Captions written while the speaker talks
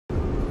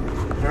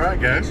Alright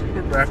guys,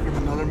 we're back with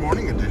another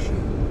morning edition.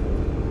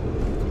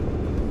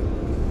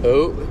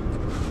 Oh.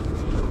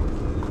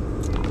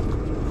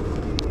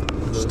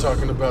 Just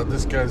talking about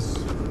this guy's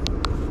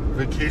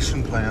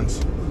vacation plans.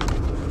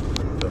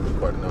 That'll be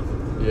quite enough.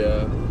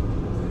 Yeah.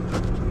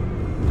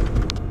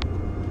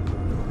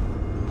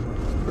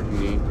 It's pretty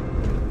neat.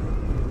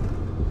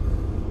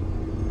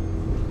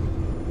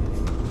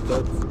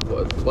 That's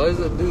what? Why does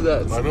it do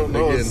that? I don't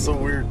know, again? it's so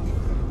weird.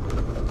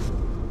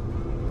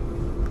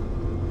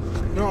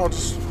 No, I'll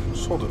just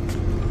hold it.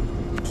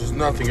 There's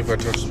nothing if I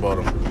touch the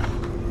bottom.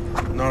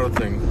 Not a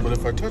thing. But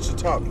if I touch the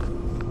top.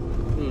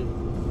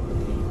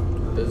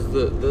 Does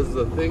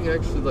the thing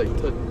actually like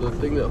the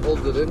thing that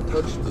holds it in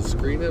touch the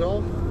screen at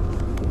all?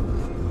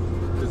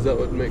 Because that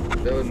would make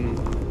that would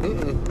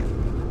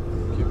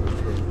keep it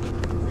from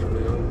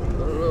turning on. I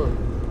don't know.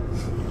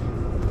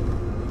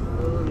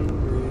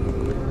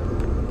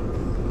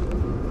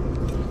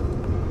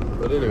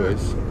 But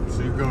anyways. So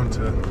you're going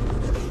to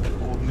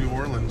old New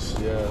Orleans.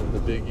 Yeah, the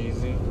Big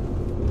Easy.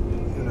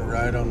 Gonna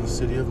ride on the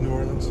city of New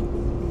Orleans.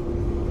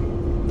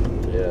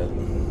 Yeah.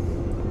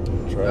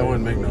 That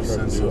wouldn't make no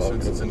sense though,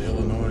 since it's in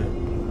Illinois.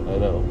 I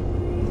know.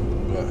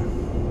 But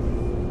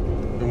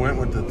it went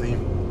with the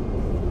theme.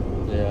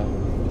 Yeah.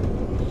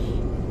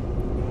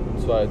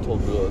 That's why I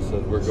told Bill, I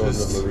said, we're going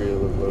to Maria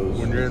Laveau.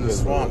 When you're in the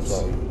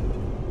swamps,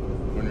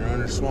 when you're on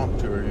your swamp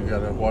tour, you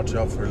gotta watch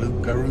out for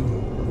Loup Garou.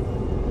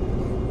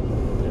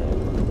 Yeah.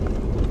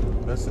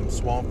 That's some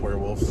swamp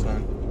werewolves,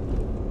 son.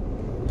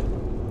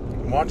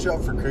 Watch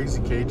out for crazy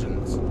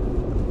Cajuns.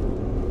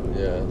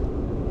 Yeah.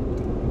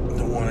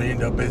 Don't want to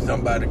end up in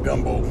somebody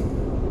gumbo.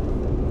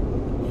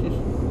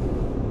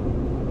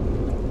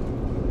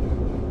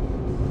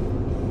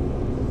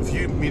 If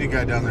you meet a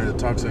guy down there that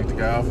talks like the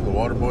guy off of the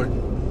Water Boy,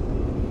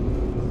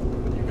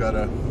 you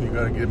gotta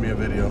give me a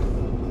video.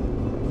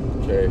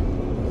 Okay,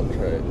 I'll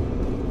try it.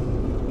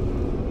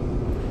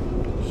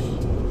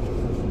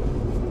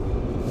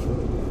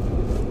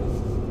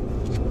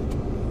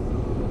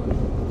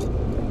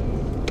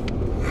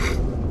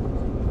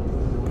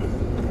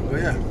 But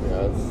yeah. Yeah, I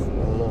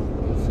don't know.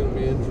 It's gonna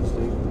be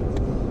interesting.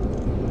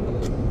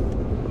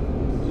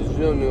 Did you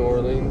know New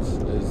Orleans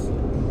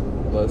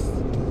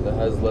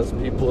has less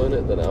people in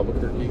it than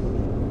Albuquerque?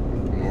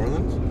 New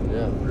Orleans?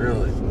 Yeah.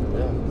 Really?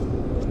 Yeah.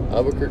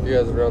 Albuquerque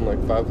has around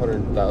like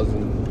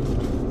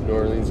 500,000. New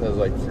Orleans has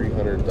like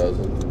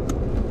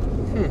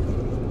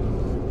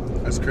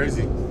 300,000. That's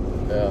crazy.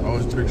 Yeah. I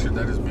always pictured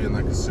that as being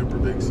like a super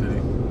big city.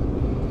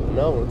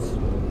 No,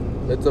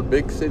 it's a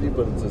big city,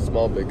 but it's a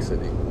small big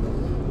city.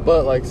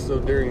 But like, so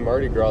during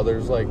Mardi Gras,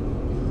 there's like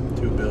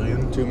 2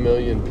 billion? 2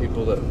 million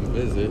people that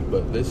visit,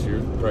 but this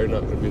year probably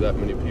not going to be that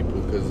many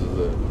people because of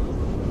the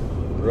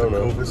Rona.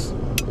 Cobus.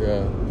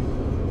 Yeah.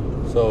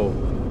 So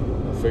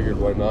I figured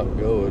why not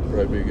go? It'd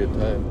probably be a good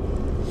time.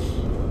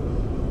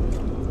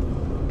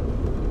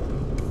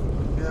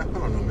 Yeah, I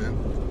don't know, man.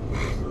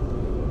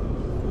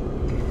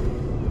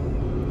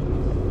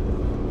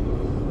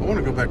 I want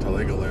to go back to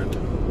Legoland.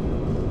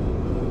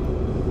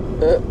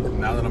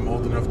 Now that I'm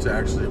old enough to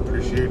actually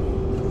appreciate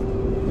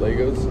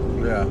Legos?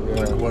 Yeah,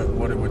 like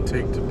what it would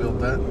take to build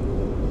that.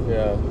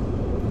 Yeah.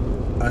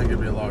 I think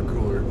it'd be a lot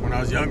cooler. When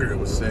I was younger, it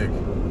was sick.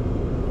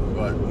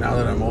 But now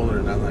that I'm older,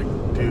 and I'm like,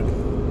 dude,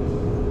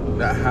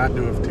 that had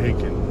to have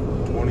taken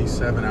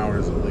 27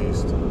 hours at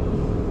least.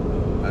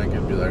 I think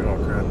it'd be like, oh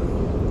crap.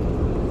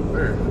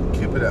 Better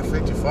keep it at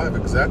 55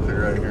 exactly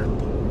right here.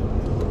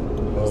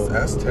 Oh. Those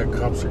Aztec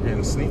cops are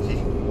getting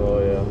sneaky. Oh,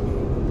 yeah.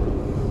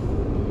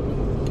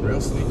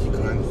 Real sneaky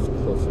kind.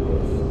 Close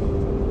enough.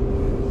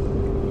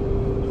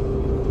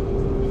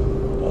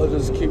 I'll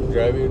just keep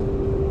driving.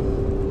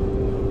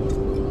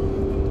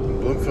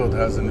 Bloomfield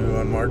has a new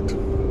unmarked.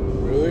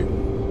 Really?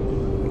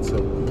 It's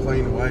a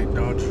plain white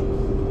Dodge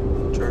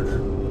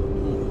Charger.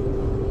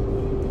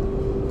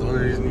 The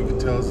only reason you can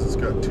tell is it's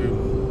got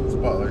 2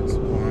 spotlights,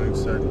 one on each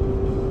side.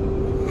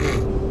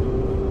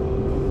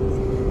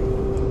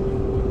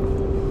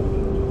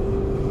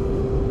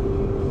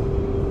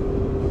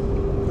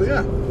 But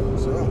yeah,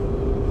 so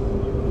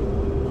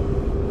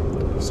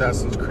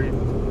Assassin's Creed,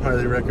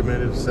 highly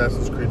recommended.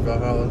 Assassin's Creed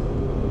Valhalla.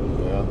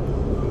 Yeah.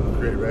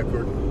 Great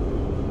record.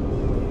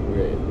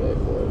 Great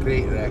record.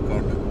 Great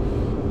record.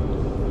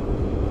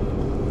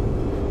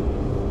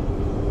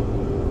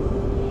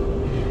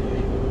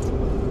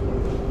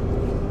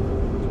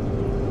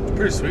 It's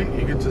pretty sweet.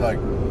 You get to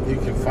you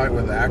can fight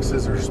with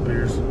axes or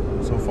spears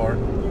so far.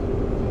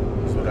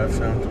 That's what I've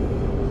found.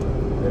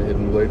 And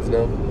hidden blades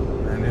now?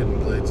 And hidden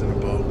blades and a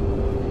bow.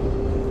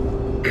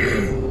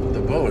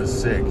 The bow is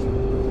sick.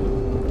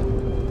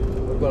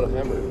 What about a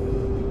hammer?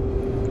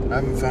 I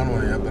haven't found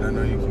one yet, but I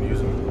know you can use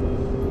them.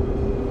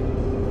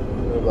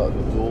 What about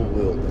dual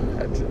wield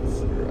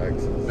hatchets or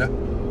axes? Yeah.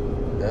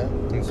 Yeah?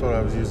 That's what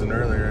I was using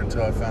earlier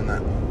until I found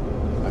that.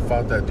 I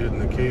fought that dude in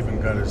the cave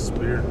and got his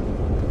spear.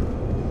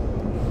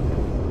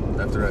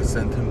 After I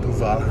sent him to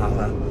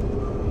Valhalla.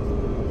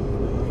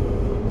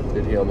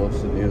 Did he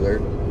almost hit you there? A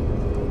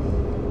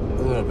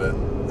little bit.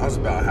 I was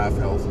about half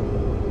health.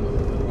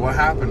 What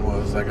happened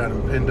was I got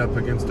him pinned up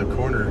against a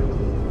corner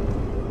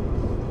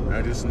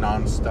I just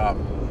non-stop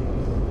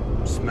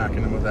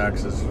smacking him with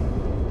axes.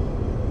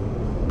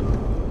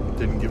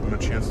 Didn't give him a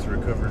chance to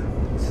recover.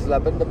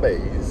 Slapping the base.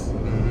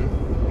 Mm-hmm.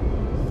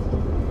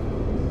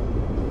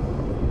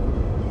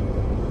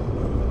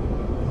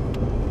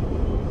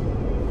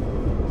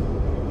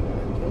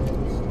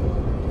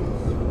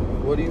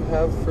 What do you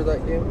have for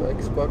that game?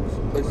 Xbox,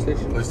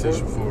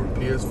 PlayStation 4,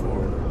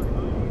 PS4.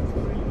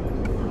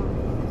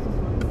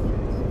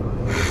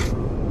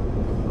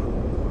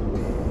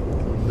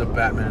 The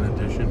Batman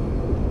edition.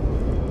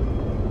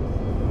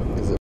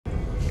 Is it?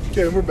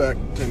 Okay, we're back.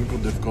 Technical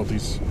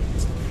difficulties.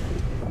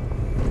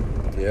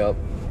 Yep.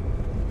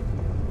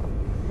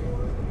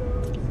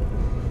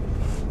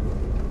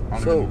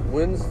 So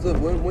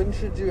when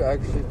should you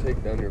actually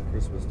take down your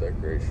Christmas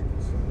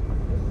decorations?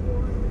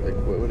 Like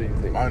what do you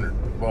think?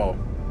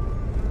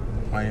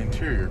 My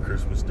interior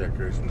Christmas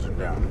decorations are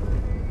down.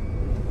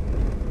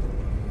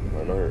 I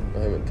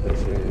haven't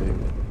touched anything.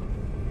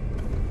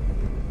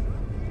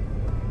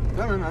 I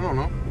mean, I don't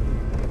know.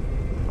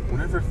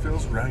 Whenever it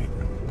feels right,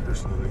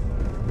 personally.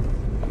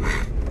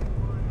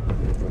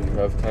 When you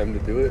have time to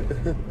do it?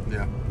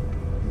 Yeah.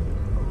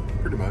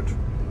 Pretty much.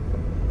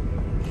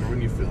 Or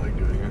when you feel like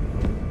doing it.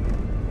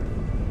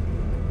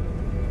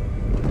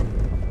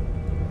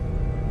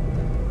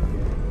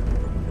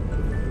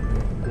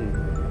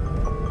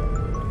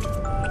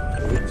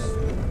 Oops.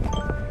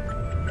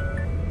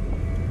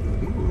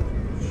 Ooh.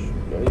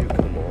 Now you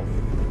come off.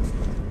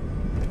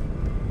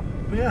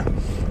 But yeah.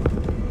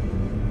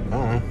 I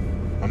don't know.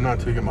 I'm not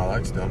taking my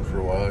lights down for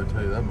a while, I'll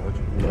tell you that much.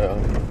 Yeah.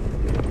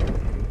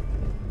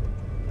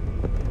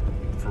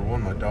 For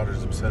one, my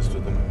daughter's obsessed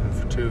with them. And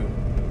for two,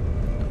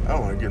 I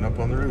don't like getting up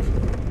on the roof.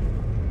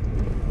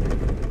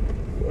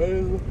 What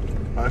is it?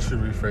 I should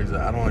rephrase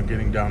that. I don't like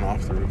getting down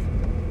off the roof.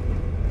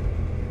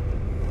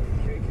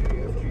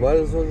 Might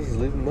as well just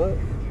leave them up.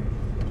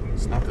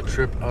 It's not the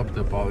trip up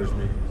that bothers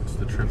me. It's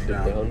the trip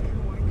down.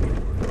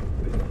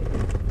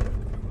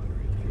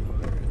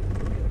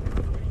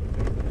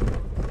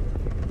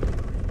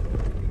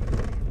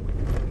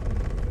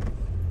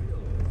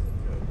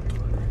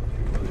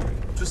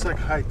 Just like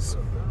heights.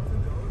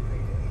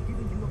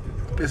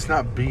 It's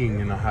not being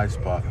in a high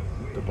spot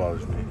that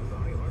bothers me.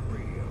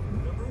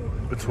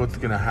 It's what's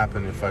going to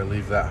happen if I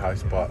leave that high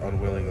spot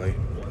unwillingly.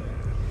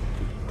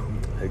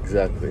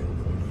 Exactly.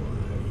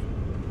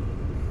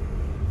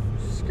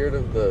 Scared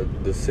of the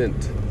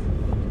descent.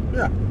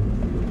 Yeah.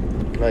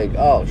 Like,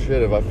 oh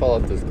shit, if I fall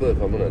off this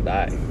cliff, I'm gonna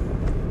die.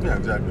 Yeah,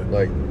 exactly.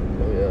 Like,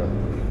 oh yeah.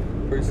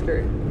 Pretty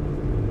scary.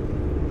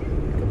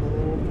 Come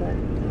on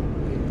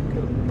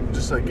back.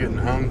 Just like getting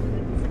hung.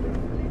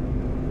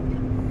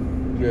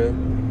 Yeah.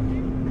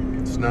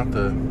 It's not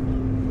the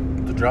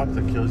drop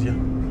that kills you.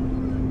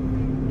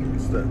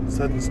 It's that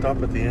sudden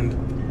stop at the end.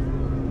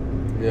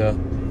 Yeah.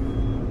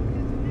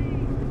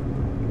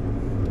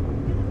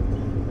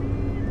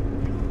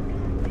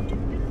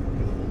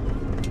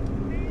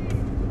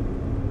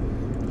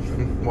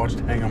 Watched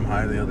Hang 'em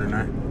High the other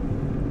night.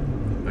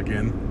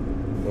 Again.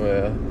 Oh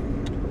yeah.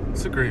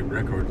 It's a great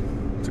record.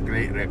 It's a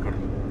great record.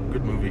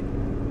 Good movie.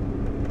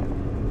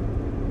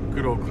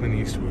 Good old Clint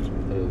Eastwood.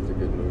 That is a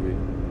good movie.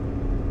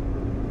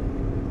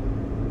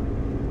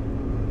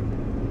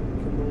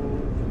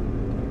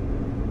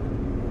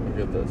 I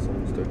got that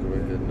song stuck in my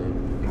head now.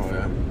 Oh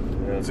yeah?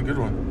 Yeah. It's a good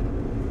one.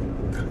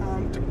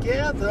 Come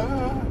together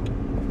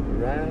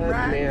Right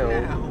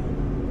now.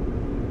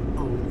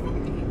 Over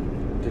me.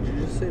 Did you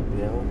just say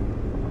meow?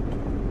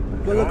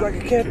 Do I look like a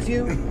cat to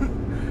you?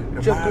 Am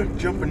I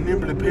jumping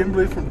nimbly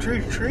pimbly from tree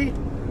to tree?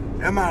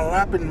 Am I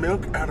lapping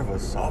milk out of a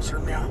saucer?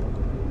 Meow.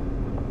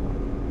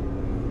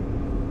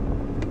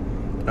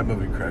 That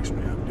movie cracks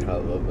me up, dude. I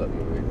love that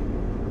movie.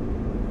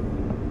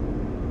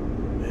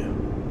 Yeah.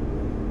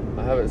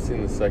 I haven't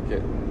seen the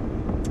second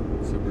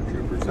Super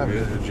Troopers. It's not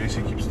good.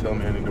 JC keeps telling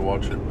me I need to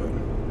watch it, but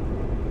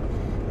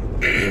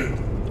I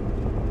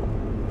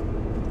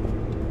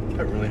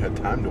haven't really had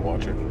time to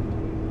watch it.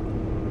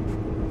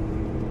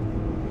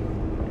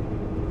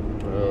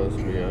 It's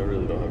me. I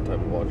really don't have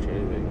time to watch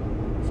anything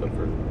except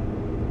for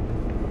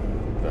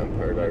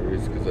Vampire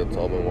Diaries because that's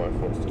all my wife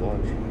wants to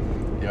watch.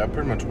 Yeah, I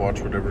pretty much watch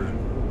whatever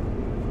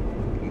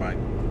my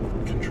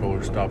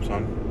controller stops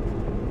on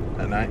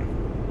at night.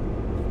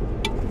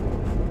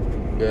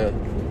 Yeah.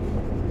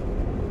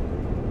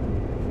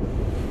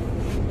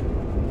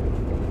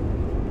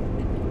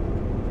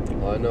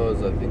 All I know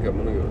is I think I'm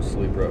gonna go to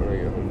sleep right when I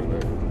get home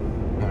tonight.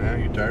 Oh yeah,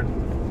 you tired?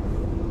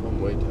 I'm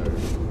way tired.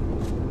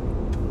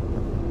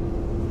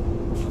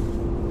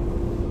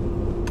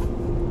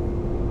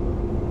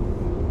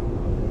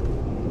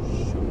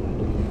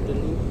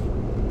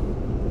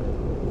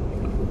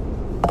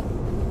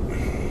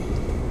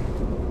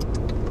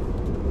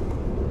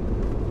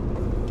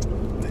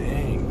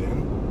 Dang, man.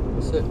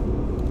 That's it.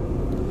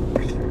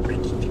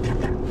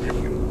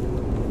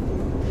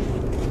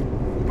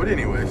 But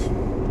anyways,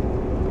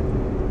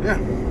 yeah.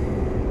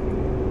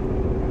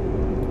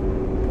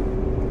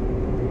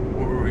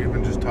 What were we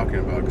even just talking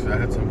about? Because I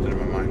had something in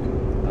my mind.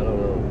 I don't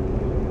know.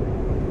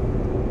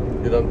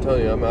 Get on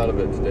telling you, I'm out of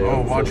it today.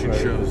 Oh, I'm so watching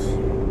tired. shows.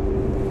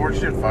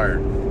 Forged in Fire.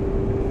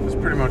 That's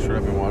pretty much what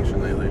I've been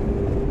watching lately.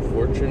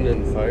 Fortune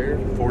and Fire?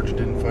 Forged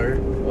in Fire.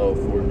 Oh,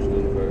 Forged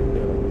in Fire,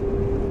 yeah.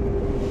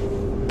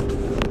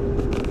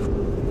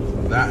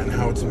 That and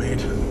how it's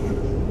made.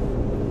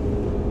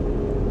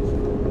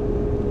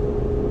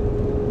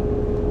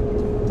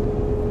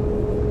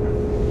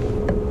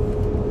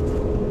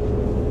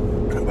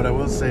 But I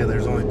will say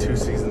there's only 2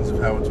 seasons of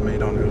How It's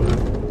Made on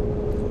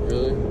Hulu.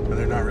 Really? And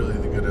they're not really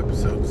the good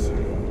episodes.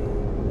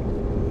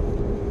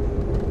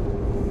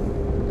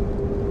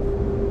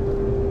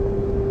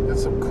 Got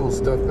some cool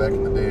stuff back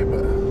in the day,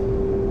 but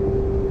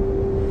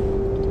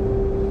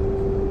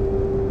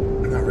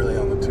not really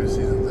on the 2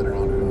 seasons that are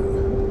on Hulu.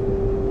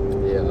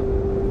 Yeah.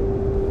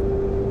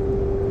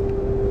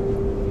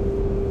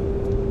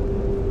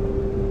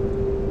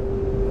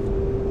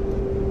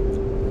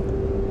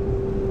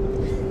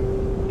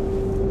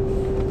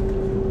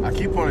 I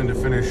keep wanting to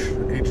finish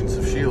Agents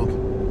of S.H.I.E.L.D.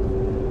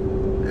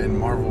 and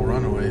Marvel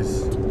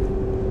Runaways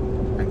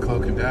and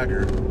Cloak and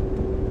Dagger.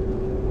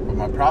 But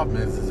my problem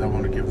is I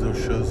want to give those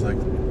shows like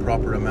the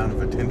proper amount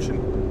of attention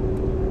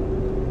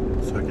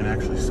so I can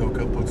actually soak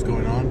up what's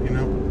going on, you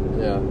know?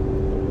 Yeah.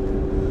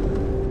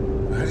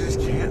 I just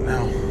can't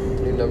now.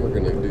 You're never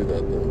gonna do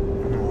that, though.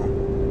 No.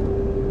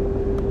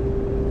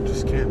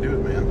 Just can't do it,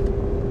 man.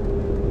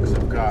 Because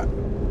I've got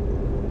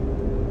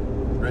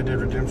Red Dead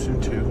Redemption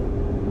 2,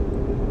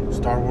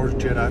 Star Wars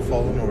Jedi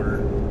Fallen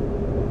Order,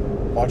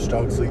 Watch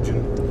Dogs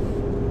Legion,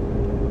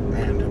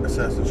 and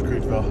Assassin's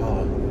Creed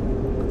Valhalla.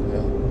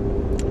 Yeah.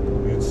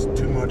 It's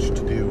too much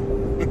to do.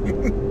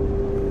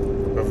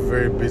 A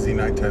very busy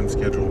nighttime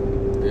schedule.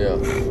 Yeah.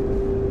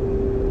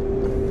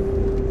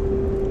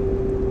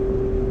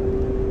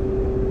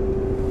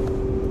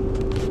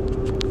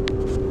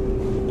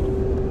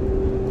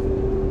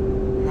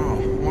 Oh,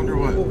 wonder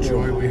what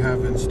joy we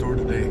have in store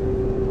today.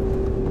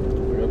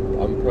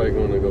 I'm probably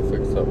going to go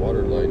fix that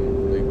water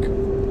line leak.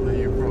 Yeah,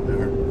 you probably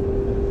are.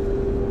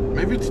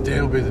 Maybe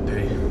today will be the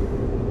day.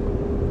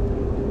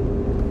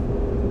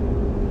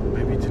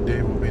 Maybe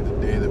today will be the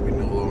day that we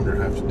no longer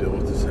have to deal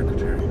with the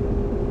secretary.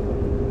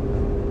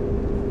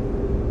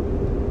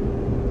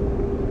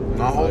 I'm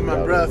not holding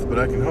my breath, but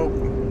I can hope.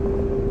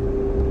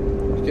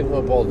 You can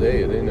hope all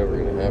day. It ain't never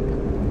going to happen.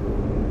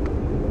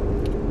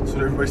 That's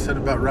what everybody said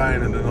about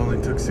Ryan, and it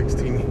only took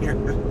 16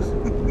 years.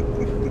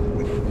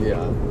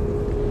 Yeah.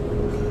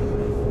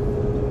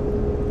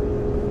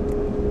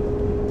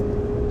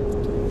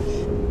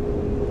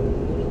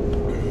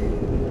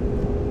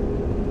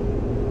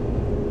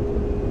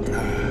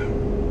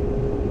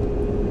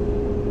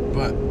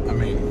 But, I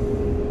mean,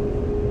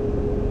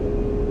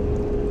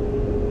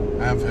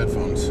 I have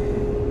headphones.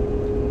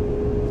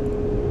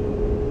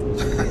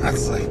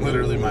 That's like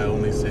literally my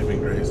only saving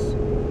grace.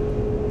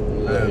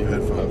 I have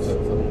headphones.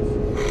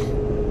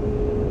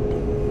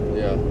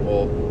 Yeah,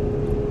 well,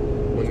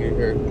 when you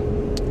hear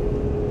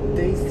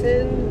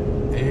Jason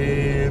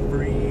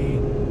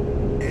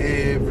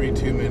Every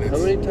 2 minutes. how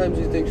many times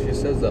do you think she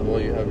says that while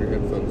you have your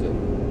headphones in?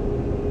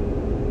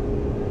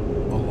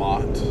 A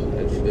lot.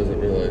 And she doesn't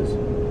realize.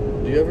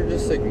 Do you ever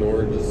just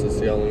ignore her just to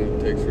see how long it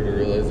takes her to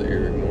realize that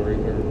you're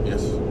ignoring her?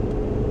 Yes.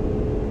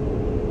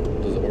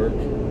 Does it work?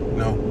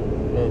 No.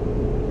 No.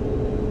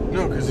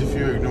 No, because if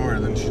you ignore her,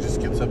 then she just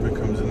gets up and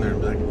comes in there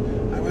and be like,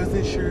 I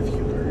wasn't sure if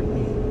you heard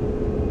me.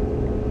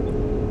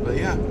 But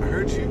yeah, I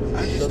heard you.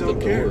 I just Shut don't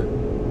the care. door.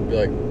 Be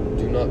like,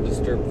 do not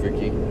disturb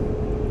Vicky.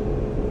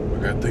 I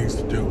got things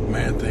to do.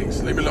 Man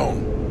things. Leave me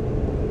alone.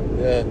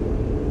 Yeah.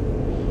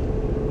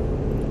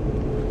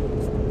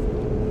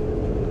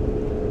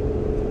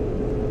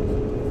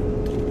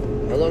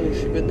 How long has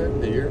she been there?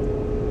 A year?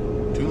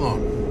 Too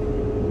long.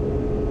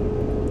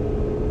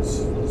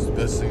 It's the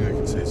best thing I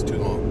can say. It's too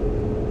long.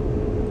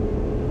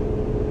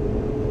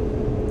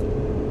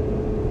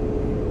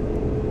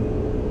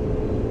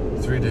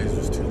 Three days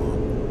was too long.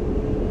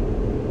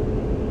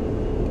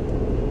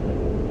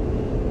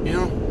 You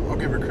know, I'll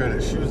give her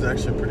credit. She was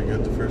actually pretty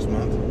good the first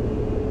month.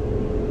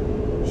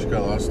 She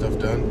got a lot of stuff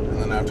done. And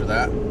then after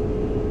that,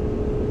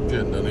 she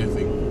hadn't done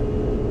anything.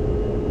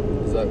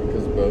 Is that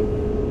because of Bo?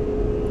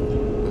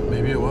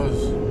 Maybe it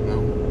was.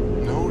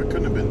 No, it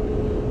couldn't have been.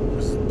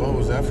 Because Bo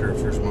was after her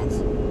first month.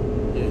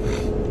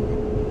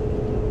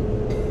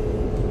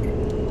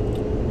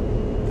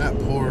 That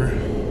poor,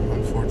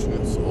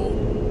 unfortunate soul.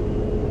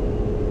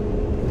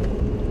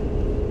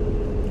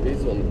 He's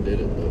the one that did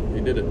it, though. He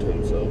did it to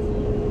himself.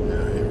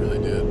 Yeah, he really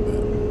did,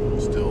 but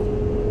still.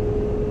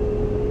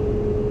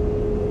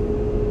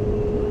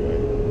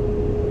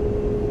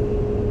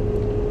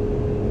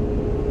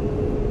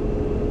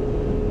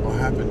 What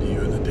happened to you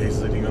in the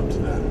days leading up to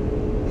that?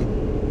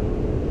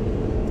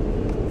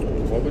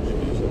 Why would you do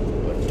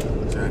something like that?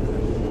 Exactly.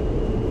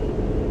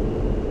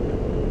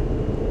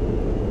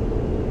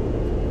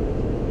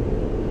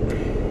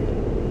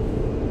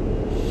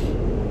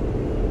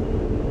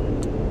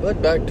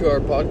 But back to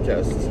our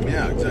podcast.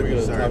 Yeah, What are we exactly. going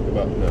to Sorry. talk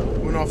about now?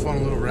 Went off on a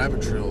little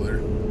rabbit trail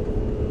there.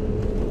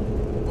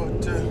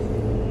 But,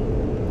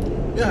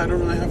 yeah, I don't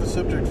really have a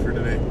subject for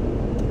today.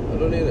 I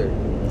don't either.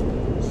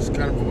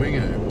 kind of a wing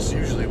it. It's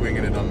usually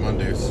winging it on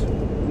Mondays.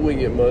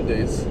 Wing it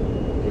Mondays.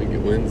 Wing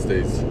it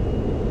Wednesdays.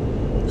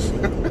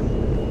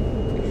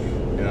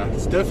 Yeah,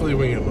 it's definitely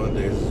wing it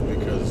Mondays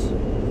because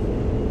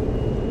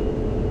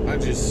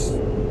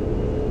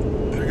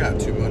I got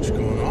too much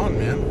going on,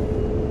 man.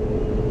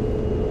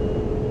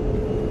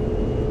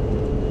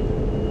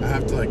 I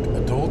have to like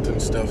adult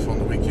and stuff on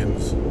the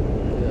weekends.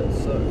 Yeah, it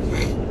sucks.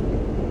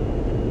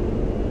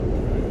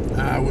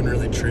 I wouldn't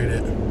really trade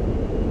it.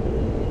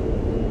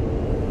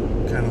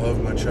 Kind of love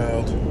my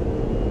child I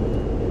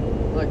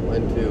like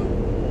mine too.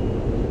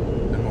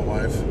 and my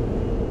wife.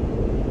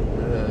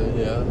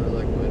 Yeah, I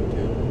like mine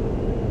too.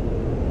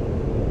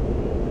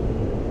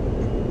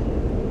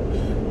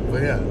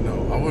 But yeah, no,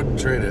 I wouldn't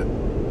trade it.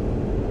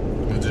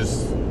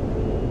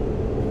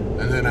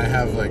 And then I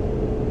have like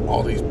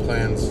all these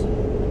plans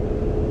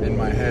in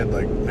my head,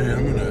 like, man,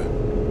 I'm gonna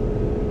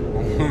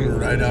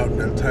write out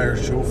an entire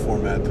show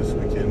format this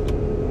weekend.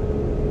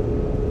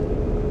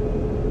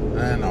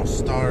 And I'll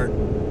start,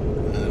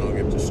 and then I'll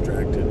get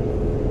distracted.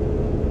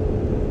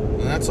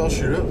 And that's all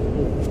shoot up.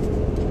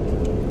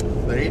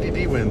 The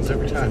ADD wins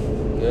every time.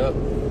 Yep.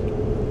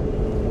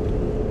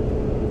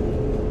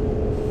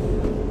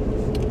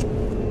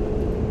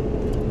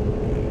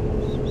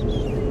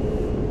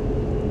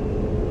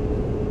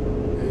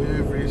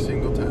 Every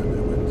single time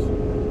it wins.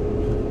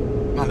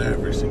 Not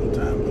every single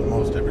time, but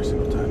most every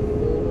single time.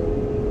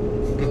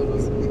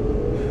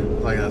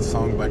 Like that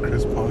song by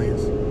Chris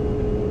Pontius.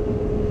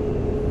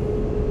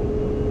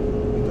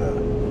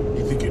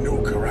 You think you know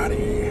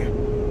karate?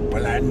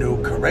 Well, I know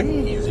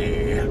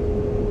crazy.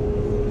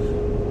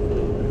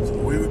 So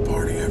we would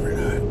party every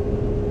night.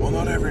 Well,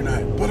 not every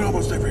night, but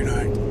almost every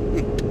night.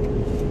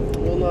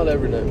 Well, not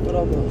every night, but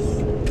almost.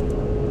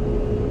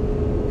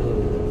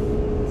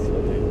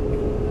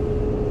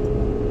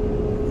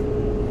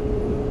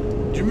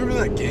 Do you remember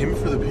that game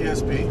for the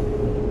PSP?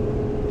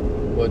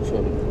 Which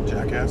one?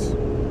 Jackass?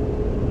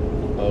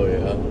 Oh,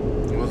 yeah.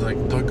 It was like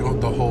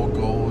the whole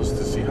goal was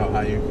to see how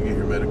high you can get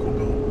your medical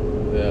bill.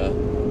 Yeah.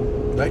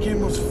 That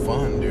game was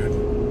fun, dude.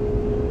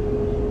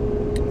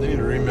 They need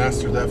to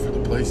remaster that for the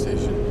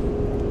PlayStation.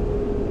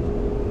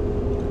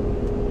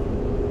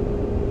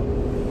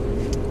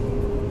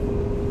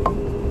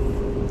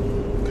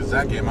 Because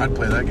that game, I'd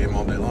play that game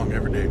all day long,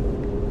 every day.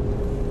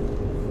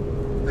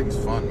 I think it's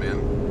fun, man.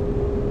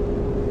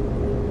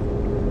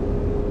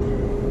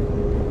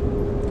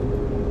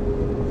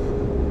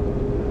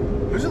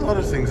 There's a lot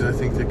of things I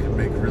think they could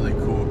make really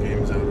cool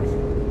games out of.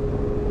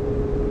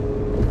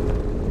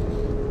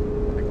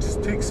 Like,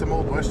 just take some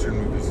old Western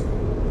movies.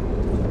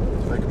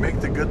 Like, make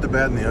The Good, the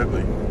Bad, and the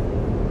Ugly.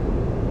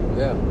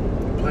 Yeah.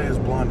 Play as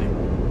Blondie.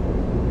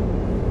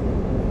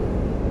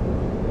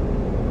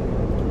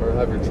 Or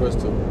have your choice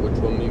to which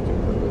one you can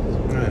put with.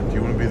 Yeah, do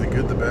you want to be the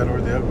good, the bad, or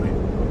the ugly?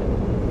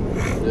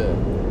 Yeah.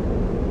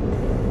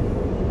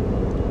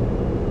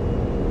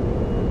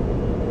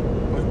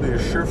 Would be a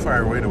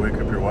surefire way to wake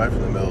up your wife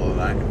in the middle of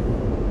the night.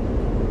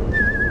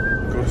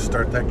 Go to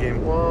start that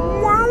game.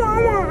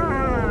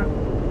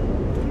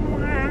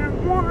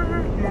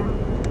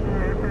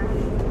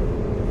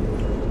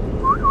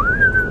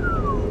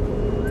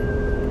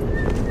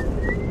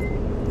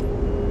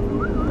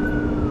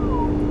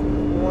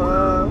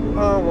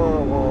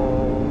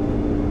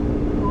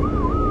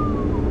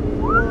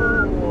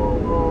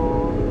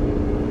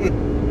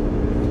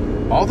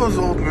 All those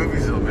old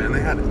movies, though, man, they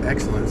had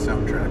excellent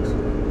soundtracks.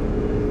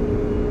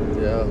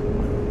 Yeah.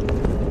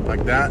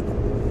 Like that,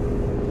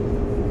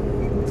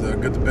 the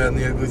Good, the Bad, and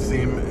the Ugly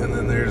theme, and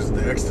then there's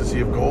the Ecstasy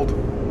of Gold.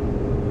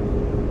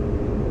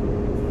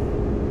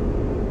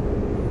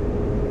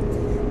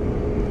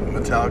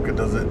 Metallica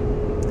does it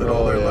at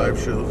all their live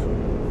shows.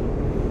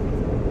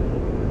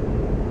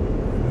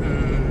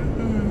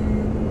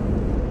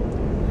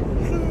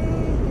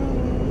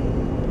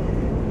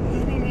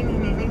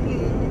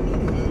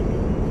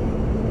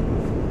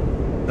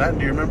 That,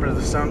 do you remember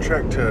the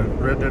soundtrack to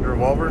Red Dead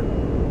Revolver?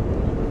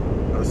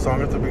 The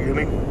song at the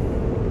beginning?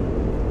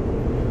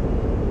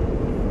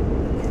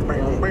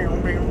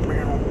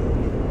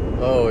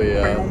 Oh,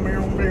 yeah.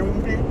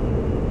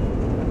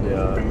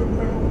 Yeah.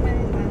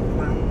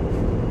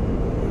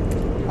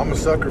 I'm a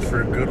sucker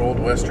for a good old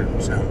Western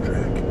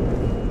soundtrack.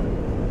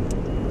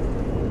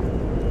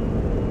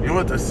 You know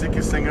what the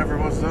sickest thing ever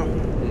was, though?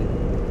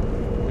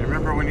 You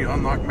remember when you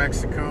unlocked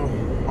Mexico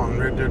on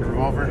Red Dead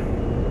Revolver?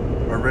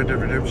 Or Red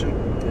Dead Redemption?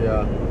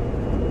 Yeah.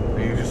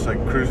 And you just like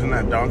cruising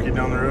that donkey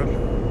down the road?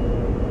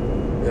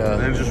 Yeah.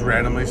 And then it just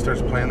randomly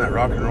starts playing that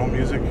rock and roll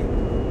music?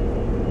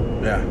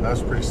 Yeah, that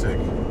was pretty sick.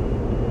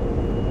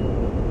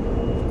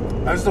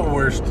 That's the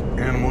worst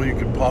animal you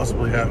could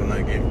possibly have in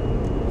that game.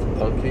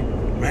 Donkey?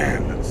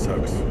 Man, that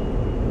sucks. Have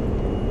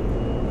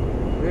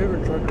you ever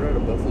tried to ride a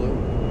buffalo?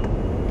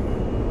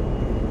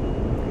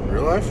 In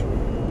real life?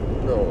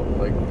 No,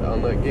 like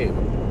on that game.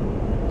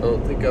 I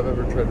don't think I've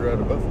ever tried to ride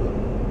a buffalo.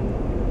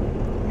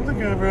 I don't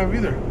think I ever have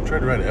either. Tried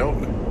to ride elk.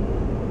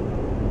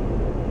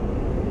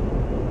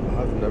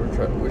 I've never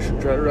tried. We should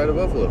try to ride a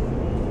buffalo.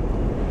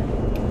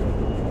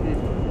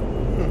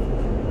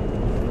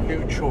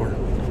 New chore.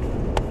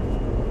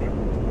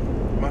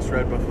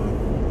 Muskrat buffalo.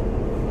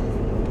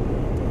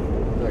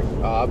 Like,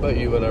 I bet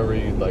you whenever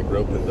you like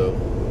rope it though.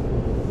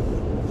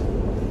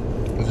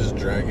 It'll just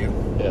drag you.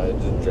 Yeah, it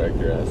just dragged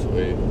your ass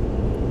away.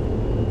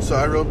 So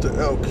I roped an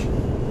elk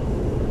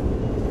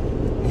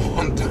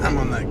one time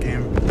on that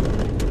game,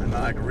 and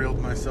I like reeled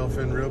myself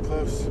in real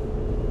close.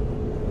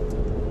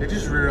 They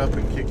just rear up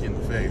and kick you in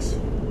the face,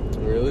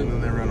 Really? and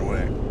then they run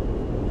away.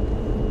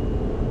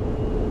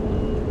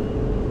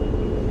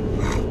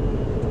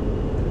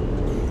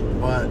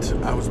 But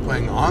I was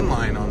playing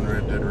online on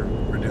Red Dead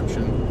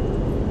Redemption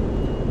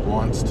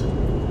once,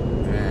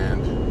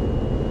 and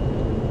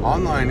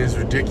online is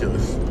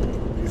ridiculous.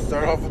 You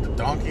start off with a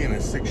donkey and a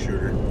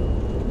 6-shooter.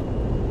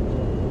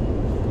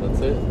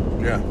 That's it?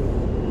 Yeah.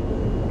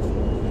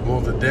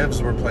 Well, the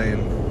devs were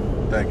playing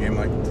that game,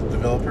 like the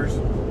developers.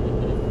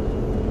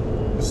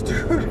 This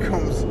dude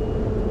comes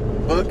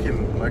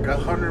booking like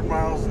 100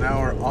 miles an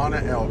hour on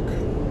an elk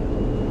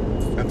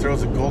and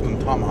throws a golden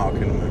tomahawk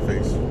into my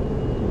face.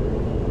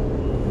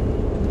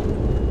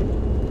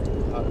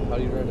 How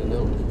do you ride an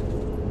elk?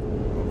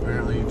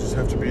 Apparently, you just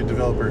have to be a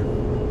developer.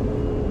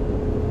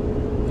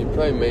 He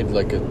probably made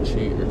like a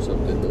cheat or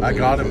something. I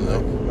got him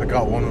though. I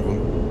got one of them.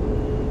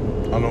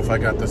 I don't know if I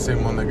got the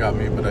same one that got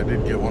me, but I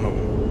did get one of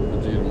them.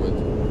 What'd you hit him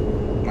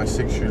with? My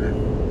 6-shooter.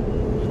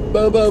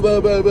 Bow, bow, bow,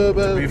 bow, bow,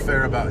 bow. To be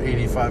fair, about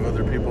 85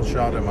 other people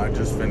shot him. I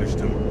just finished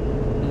him.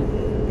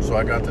 So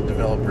I got the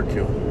developer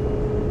kill.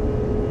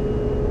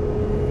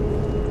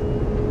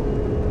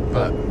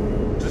 But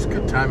just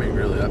good timing,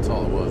 really. That's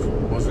all it was. It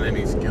wasn't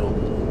any skill.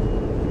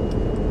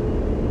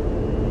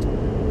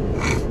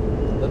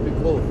 That'd be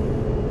cool.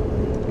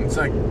 It's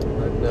like,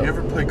 No. you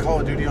ever play Call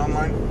of Duty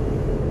online?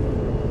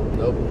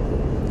 Nope.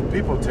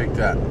 People take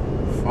that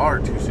far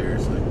too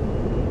seriously.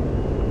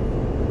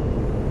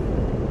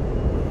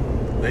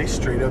 They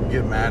straight up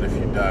get mad if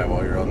you die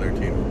while you're on their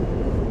team.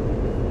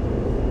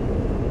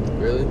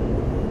 Really?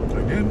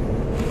 Like, dude,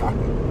 I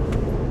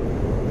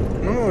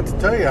don't know what to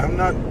tell you. I'm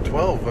not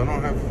 12. I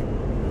don't have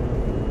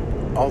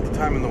all the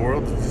time in the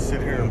world to just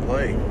sit here and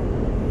play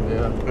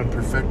Yeah. and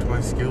perfect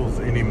my skills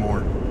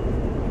anymore.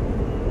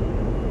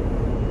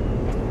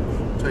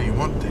 Tell you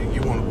one thing,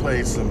 you want to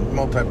play some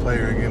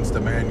multiplayer against a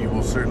man, you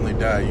will certainly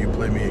die. You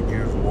play me at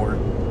Gears of War.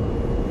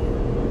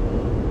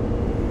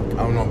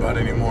 I don't know about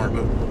anymore,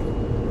 but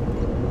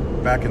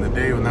back in the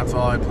day when that's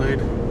all I played,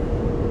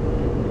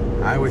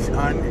 I was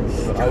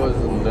But I was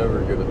never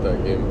good at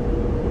that game.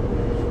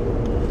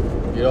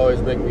 You'd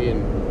always make me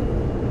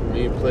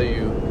play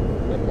you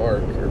and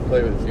Mark, or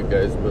play with you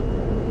guys, but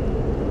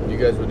you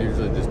guys would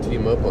usually just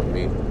team up on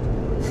me.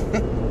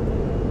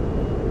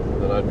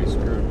 Then I'd be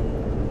screwed.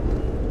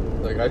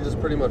 Like, I just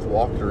pretty much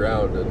walked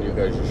around and you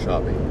guys just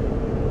shot me.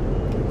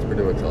 That's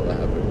pretty much all that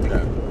happened.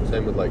 Yeah.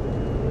 Same with, like,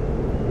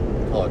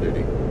 Call of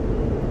Duty.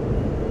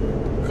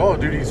 Call of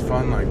Duty's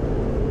fun, like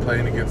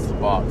playing against the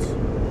bots.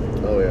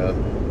 Oh, yeah.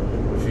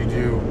 If you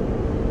do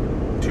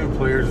 2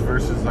 players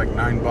versus like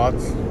 9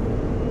 bots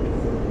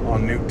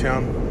on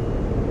Nuketown,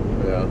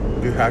 Yeah.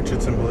 do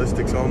hatchets and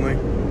ballistics only.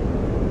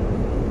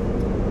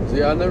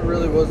 See, I never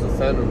really was a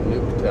fan of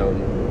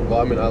Nuketown. Well,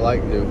 I mean, I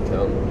like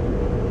Nuketown.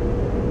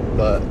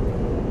 But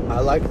I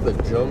like the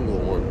jungle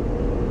one.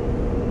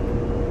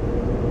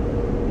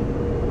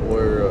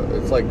 Where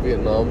it's like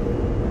Vietnam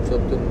or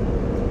something.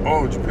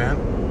 Oh, Japan?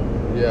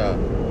 Yeah.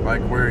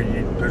 Like where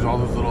there's all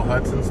those little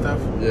huts and stuff?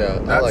 Yeah.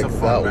 That's I like a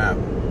fun that map.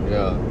 one.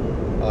 Yeah.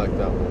 I like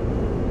that one.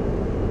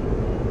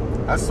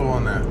 That's the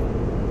one that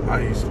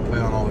I used to play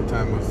on all the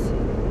time with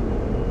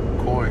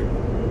Koi.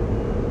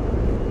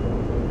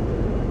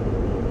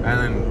 And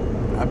then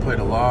I played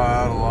a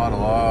lot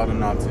of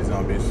Nazi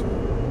zombies.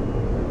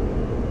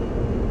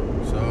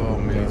 So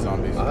many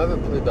zombies. I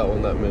haven't played that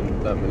one that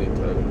many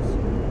times.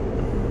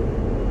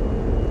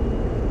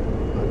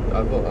 I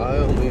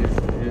only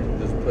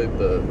just played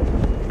the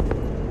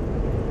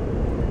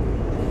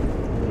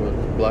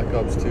Black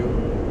Ops 2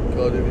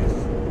 Call of Duties.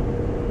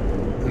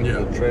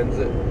 Yeah. The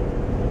Transit.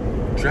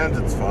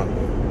 Transit's fun.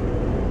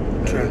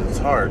 Transit's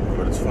hard,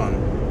 but it's fun.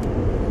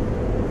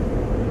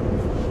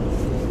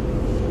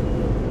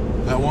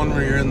 That one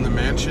where you're in the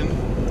mansion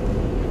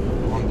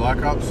on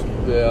Black Ops?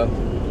 Yeah.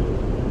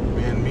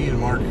 Man, me and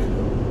Mark,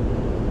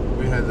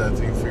 we had that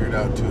thing figured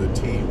out to a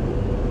T.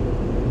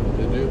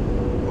 Did you?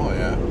 Oh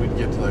yeah, we'd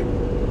get to like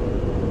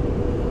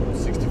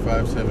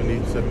 65,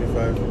 70,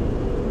 75.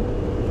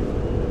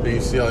 Then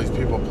you see all these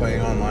people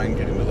playing online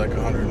getting to like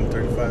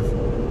 135.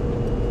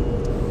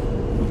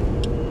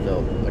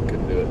 No, I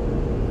couldn't do it.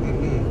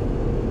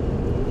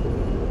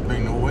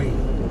 Ain't no way.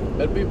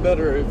 That'd be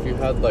better if you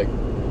had like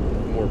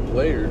more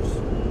players.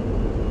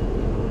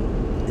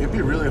 It'd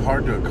be really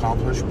hard to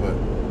accomplish, but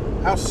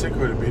how sick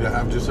would it be to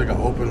have just like an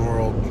open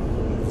world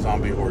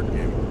zombie horde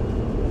game?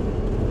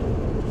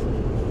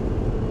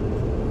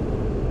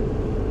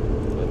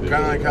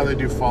 Kind of like how they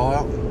do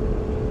Fallout.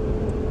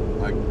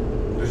 Like,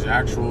 there's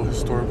actual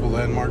historical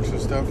landmarks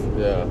and stuff.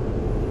 Yeah.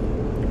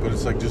 But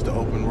it's like just an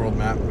open world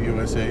map,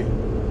 USA.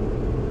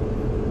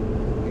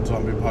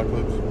 Zombie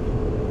apocalypse.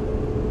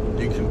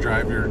 You can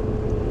drive your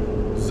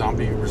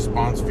zombie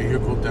response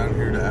vehicle down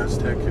here to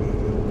Aztec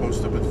and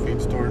post up at the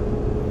feed store.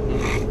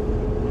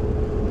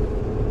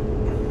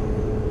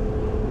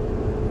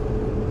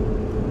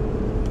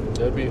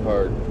 That'd be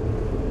hard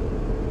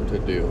to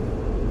do.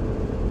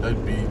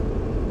 That'd be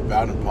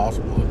about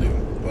impossible to do,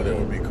 but it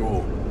would be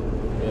cool.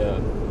 Yeah.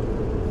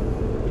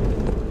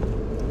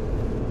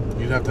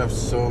 You'd have to have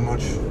so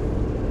much,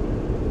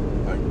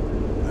 like,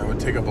 that would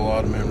take up a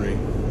lot of memory.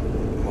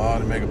 A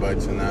lot of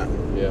megabytes in that.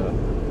 Yeah.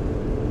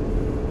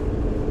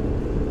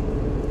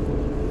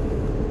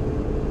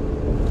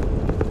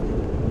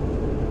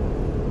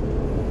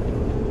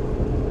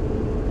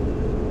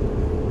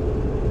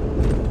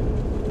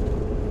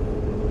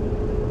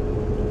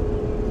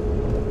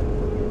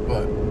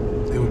 But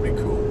it would be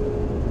cool.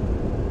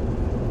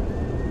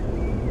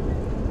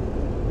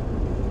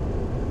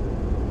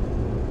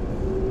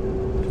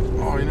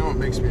 Oh, you know what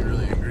makes me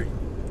really angry?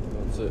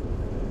 That's it.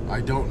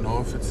 I don't know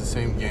if it's the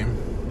same game,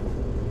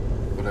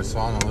 but I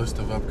saw on a list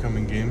of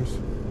upcoming games.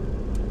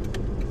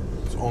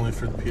 It's only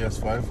for the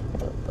PS5.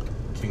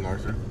 King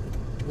Arthur.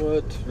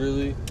 What?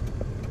 Really?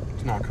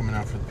 It's not coming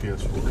out for the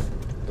PS4.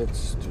 That's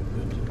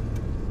stupid.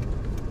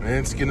 And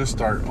it's gonna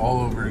start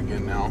all over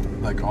again now.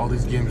 Like, all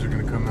these games are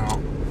gonna come out.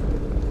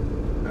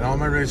 And all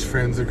my rich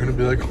friends are gonna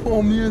be like,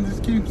 oh man, this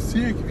game's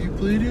sick. Have you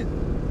played it?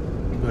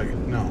 I'm like,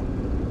 no.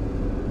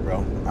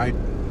 Bro, I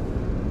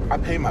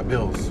pay my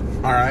bills.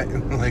 Alright?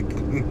 Like,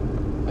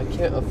 I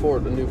can't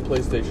afford a new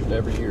PlayStation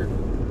every year.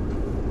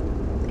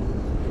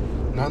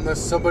 not unless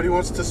somebody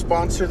wants to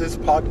sponsor this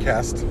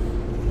podcast.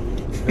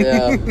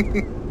 Yeah.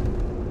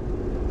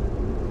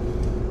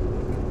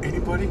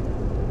 Anybody?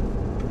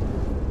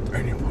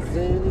 Anybody? Is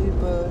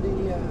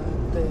anybody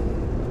out there?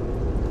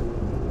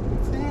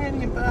 Is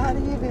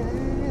anybody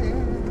there?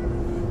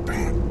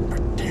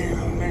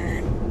 Damn,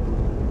 man.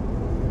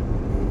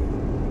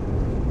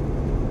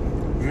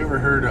 Have you ever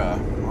heard,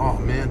 oh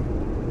man,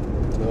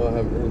 No, I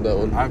haven't heard that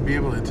one. I'd be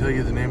able to tell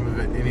you the name of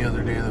it any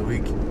other day of the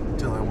week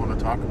until I want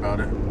to talk about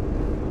it.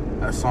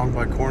 That song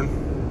by Korn,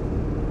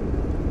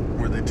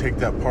 where they take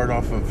that part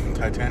off of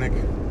Titanic,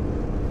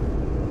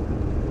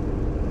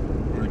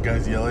 where the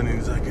guy's yelling and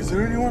he's like, is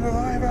there anyone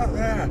alive out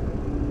there?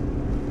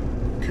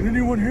 Can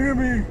anyone hear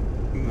me?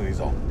 And then he's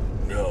all,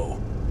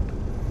 no.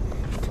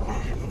 I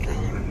don't think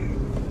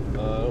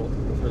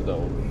I've heard that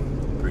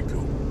one. Pretty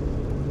cool.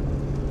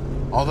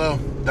 Although,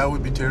 that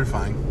would be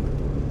terrifying.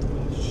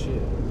 Oh,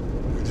 shit.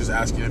 You're just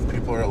asking if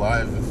people are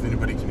alive, if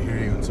anybody can hear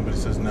you, and somebody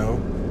says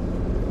no.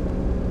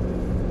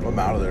 I'm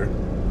out of there.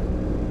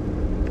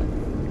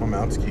 I'm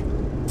out ski.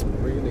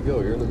 Where are you gonna go?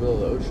 You're in the middle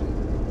of the ocean.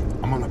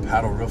 I'm gonna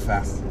paddle real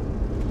fast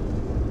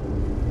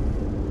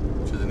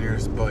to the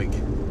nearest bike.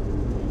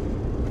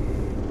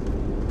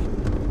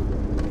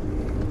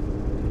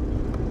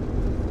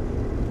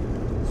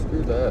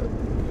 Screw that.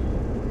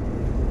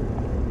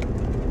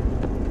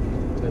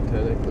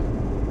 Titanic, but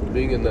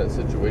being in that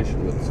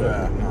situation would suck.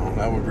 Yeah, no,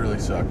 that would really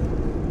suck. It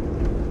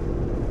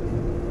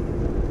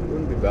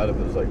wouldn't be bad if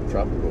it was like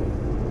tropical.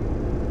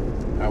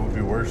 That would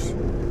be worse.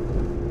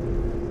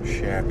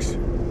 Shacks.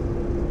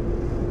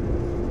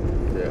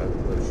 Yeah,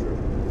 that's true.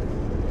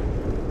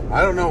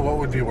 I don't know what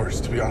would be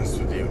worse, to be honest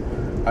with you.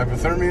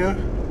 Hypothermia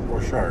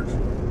or sharks?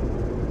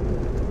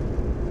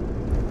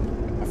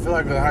 I feel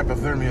like with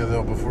hypothermia,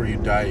 though, before you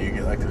die, you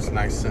get like this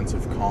nice sense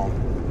of calm.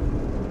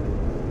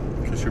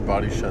 Because your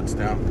body shuts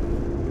down.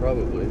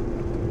 Probably.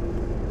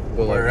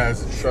 But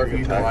Whereas like, if shark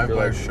you're eaten attack, alive you're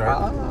by a like,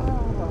 shark,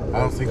 I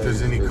don't think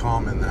there's any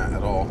calm in that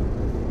at all.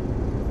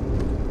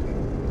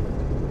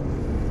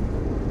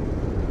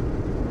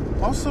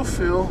 I also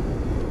feel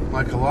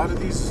like a lot of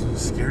these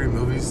scary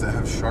movies that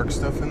have shark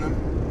stuff in them,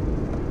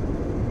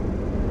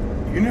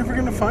 you're never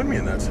going to find me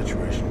in that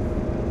situation.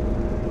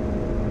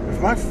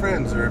 If my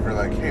friends are ever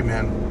like, hey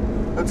man,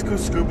 let's go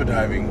scuba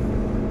diving,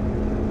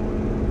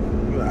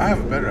 I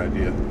have a better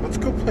idea. Let's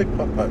go play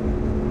putt-putt.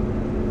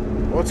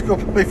 Let's go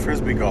play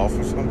frisbee golf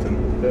or something.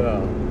 Yeah.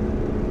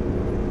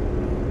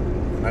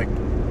 Like,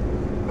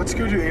 let's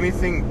go do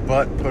anything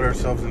but put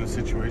ourselves in a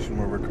situation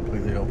where we're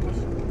completely helpless.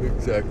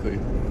 Exactly.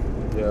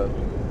 Yeah.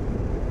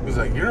 It's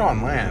like, you're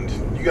on land.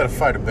 You got to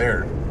fight a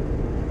bear.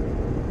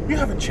 You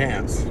have a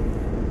chance.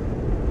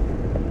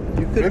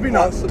 You could Maybe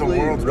not the possibly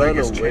world's run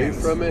biggest away chance.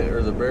 from it,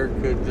 or the bear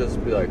could just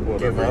be like, Give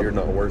whatever, up? you're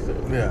not worth it.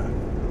 Yeah.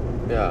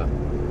 Yeah.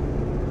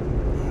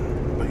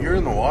 But you're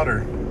in the water.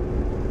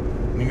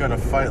 And you got to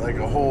fight like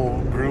a whole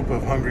group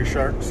of hungry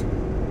sharks.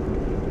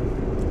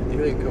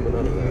 You ain't coming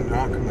out of You're that.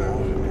 not coming out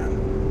of it,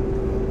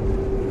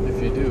 man.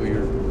 If you do,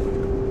 you're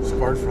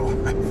Scarred for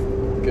life.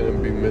 gonna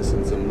be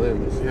missing some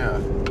limbs. Yeah.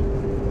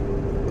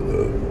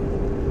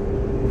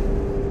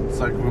 It's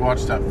like we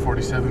watched that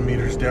 47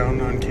 meters down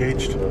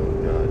Uncaged. Oh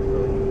God,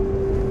 no.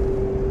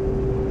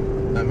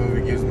 That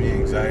movie gives me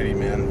anxiety,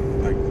 man.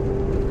 Like,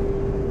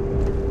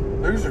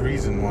 there's a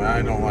reason why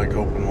I don't like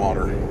open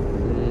water.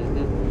 Mm-hmm.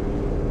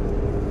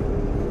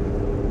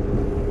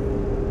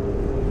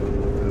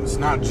 And it's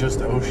not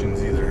just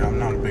oceans either. I'm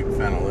not a big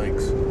fan of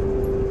lakes.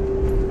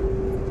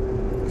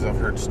 Because I've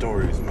heard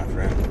stories, my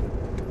friend.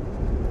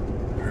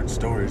 I've heard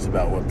stories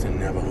about what's in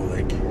Navajo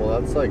Lake. Well,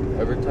 That's like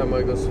every time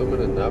I go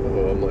swimming in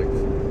Navajo, I'm like,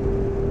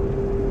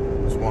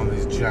 It's one of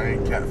these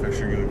giant catfish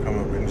are gonna come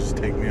up and just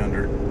take me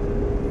under.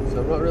 so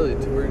I'm not really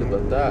too worried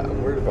about that.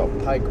 I'm worried about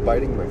pike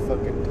biting my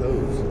fucking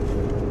toes.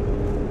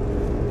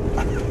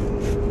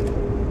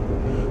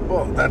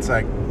 Well, that's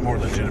like more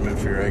legitimate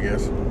fear, I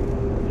guess.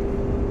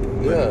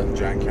 Yeah. Than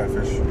giant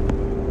catfish.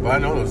 But I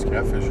know those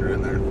catfish are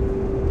in there.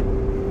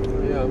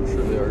 Yeah, I'm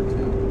sure they are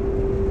too.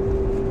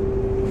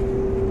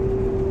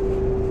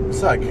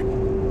 It's like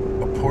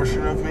a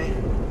portion of me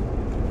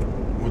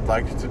would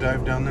like to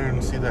dive down there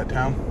and see that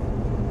town.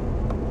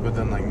 But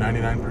then like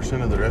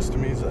 99% of the rest of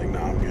me is like,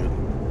 nah, I'm good.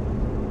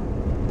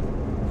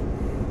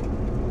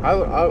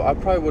 I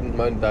probably wouldn't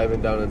mind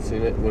diving down and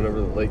seeing it whenever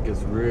the lake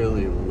is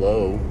really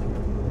low.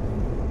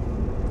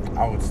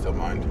 I would still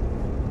mind.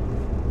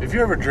 If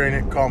you ever drain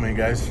it, call me,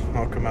 guys.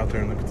 I'll come out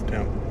there and look at the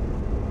town.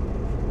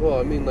 Well,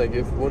 I mean, like,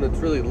 when it's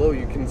really low,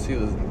 you can see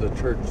the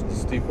church, the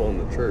steeple on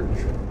the church.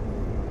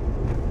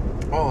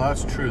 Oh,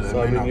 that's true. That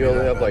So, I may mean, not you be only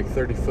that have bad. like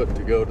 30 foot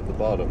to go to the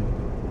bottom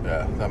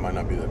Yeah, that might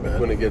not be that bad.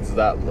 when it gets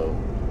that low,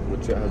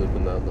 which it hasn't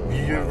been that low. in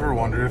a You while. ever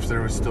wonder if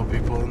there was still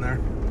people in there?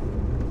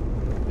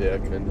 Yeah,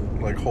 kind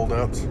of. Like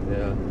holdouts?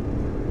 Yeah.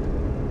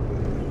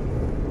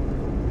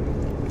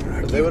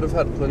 But they would have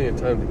had plenty of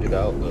time to get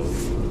out, though.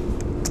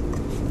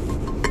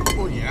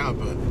 Well, yeah,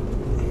 but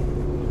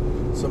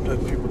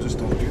sometimes people just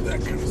don't do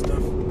that kind of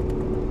stuff.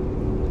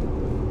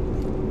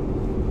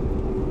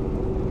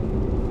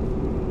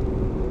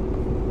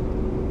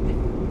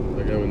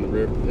 Like, I mean, the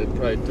river, it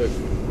probably took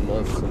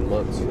months and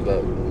months for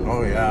that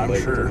Oh, yeah, I'm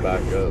lake sure. to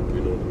back up,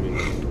 you know what I mean?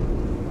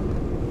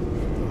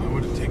 It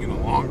would have taken a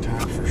long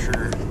time for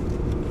sure.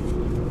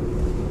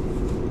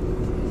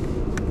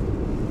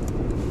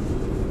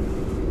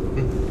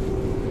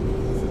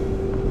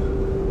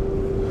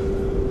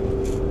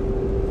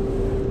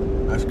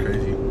 That's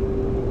crazy.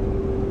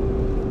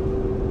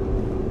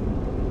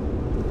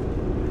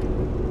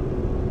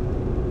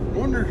 I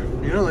wonder,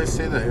 they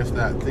say that if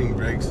that thing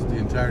breaks, the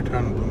entire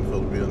town of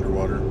Bloomfield will be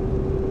underwater.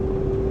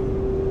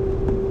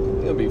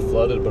 It'll be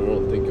flooded, but I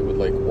don't think it would,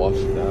 like, wash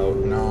it out.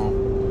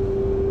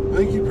 No. I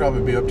think you'd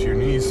probably be up to your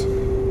knees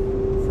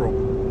for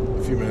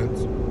a few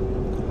minutes.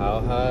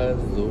 How high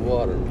is the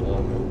water,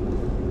 mama?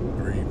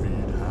 3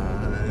 feet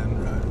high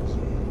and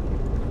rising.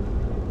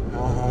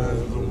 How high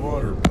is the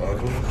water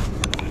bottom?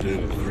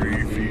 Still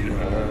 3 feet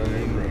high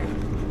and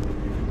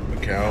rising. The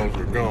cows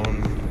are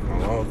gone. I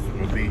lost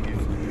my bees.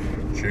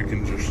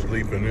 Chickens are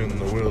sleeping in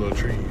the willow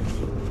trees.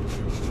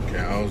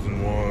 Cows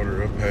in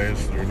water up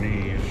past their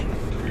knees.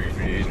 3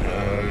 feet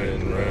high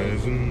and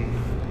rising.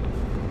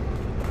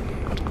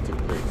 It's a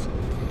great song.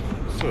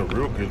 It's a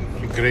real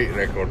great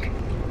record.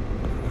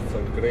 It's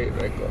a great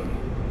record.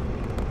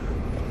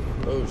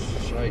 Oh,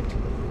 shite.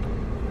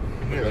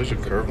 Yeah, there's a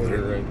curve corner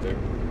there. right there.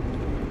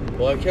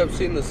 Well, I kept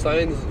seeing the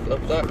signs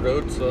up that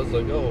road, so I was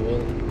like, oh,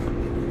 well,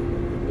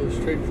 go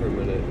straight for a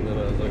minute. And then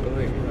I was like, oh,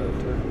 wait, yeah, it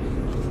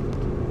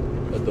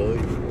turns. A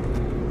dive.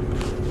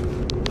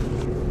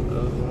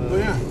 Oh,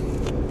 yeah.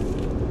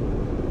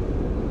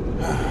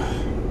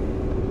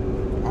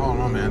 I don't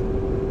know, man.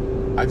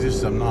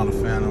 I'm not a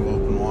fan of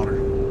open water.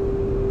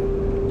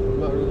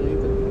 Not really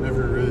either.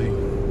 Never really.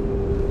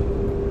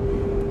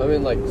 I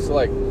mean, like,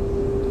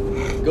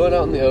 going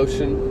out in the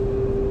ocean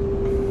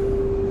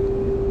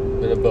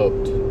in a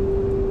boat.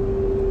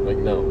 Like,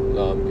 no,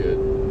 I'm good.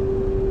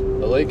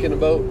 A lake in a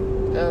boat,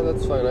 yeah,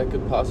 that's fine. I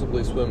could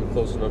possibly swim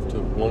close enough to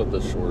one of the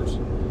shores.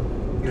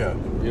 Yeah.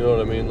 You know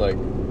what I mean? Like,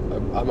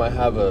 I might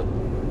have a...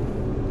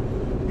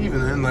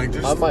 Even then, like,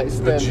 just I might a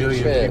stand a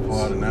bajillion chance, people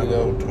out of you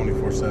Navajo know?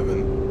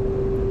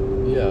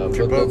 24/7. Yeah, If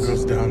your but boat that's...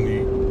 goes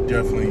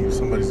down,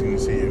 somebody's gonna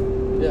see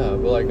you. Yeah,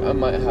 but, like, I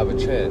might have a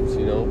chance,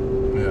 you know?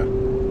 Yeah.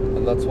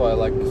 And that's why I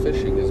like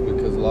fishing, is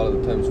because a lot of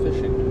the times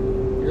fishing,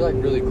 you're, like,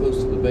 really close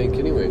to the bank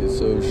anyways.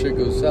 So if shit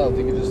goes south,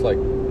 you can just, like,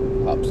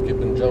 hop, skip,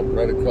 and jump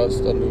right across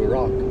onto a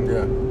rock.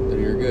 Yeah. And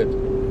you're good.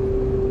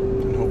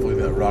 And hopefully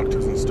that rock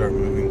doesn't start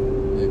moving.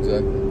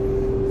 Exactly.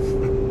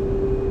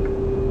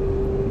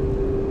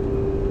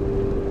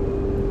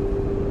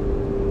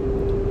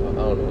 I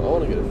don't know. I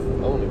want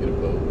to get a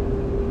boat.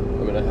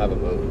 I mean, I have a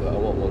boat, but I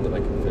want one that I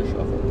can fish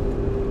off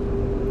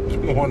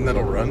of. One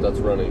that'll run. That's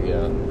running,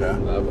 yeah. Yeah.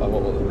 I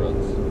want one that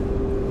runs.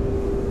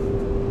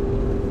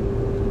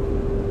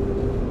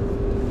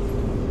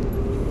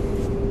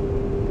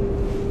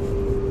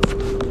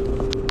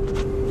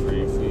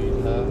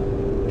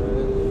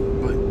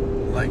 But,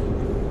 like,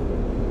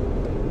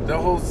 the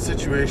whole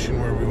situation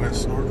where we went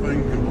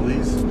snorkeling in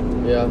Belize,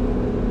 Yeah.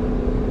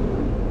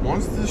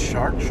 once the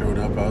shark showed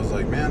up, I was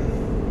like, man,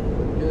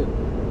 Good.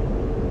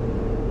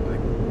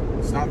 like,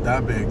 it's not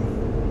that big.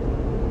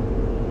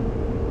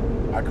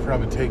 I could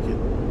probably take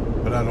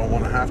it, but I don't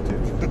want to have to.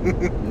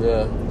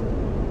 Yeah.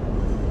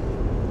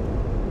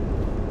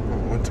 I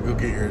went to go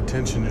get your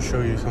attention to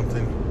show you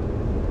something.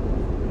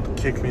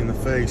 Kick me in the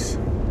face.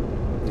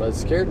 That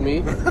scared me.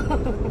 I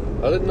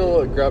didn't know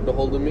what grabbed a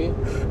hold of me.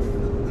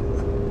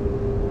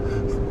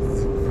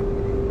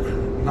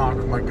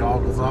 Knocked my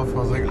goggles off. I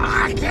was like,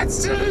 I can't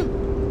see.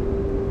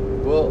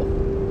 Well,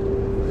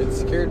 It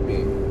scared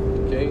me.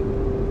 Okay.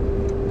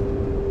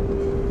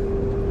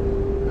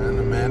 And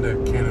Amanda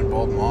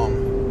cannonballed mom.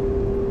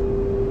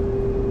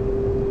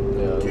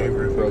 Yeah. Gave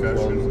her a broke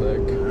concussion. mom's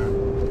neck. Yeah.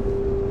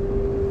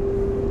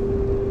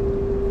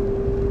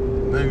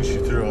 Then she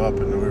threw up,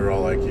 and we were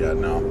all like, "Yeah,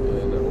 no,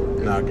 Yeah, no, we're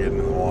good. not getting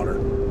in the water."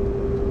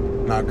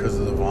 Not because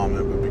of the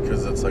vomit, but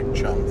because that's like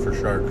chum for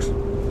sharks.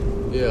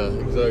 Yeah,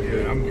 exactly.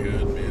 Yeah, I'm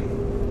good, man.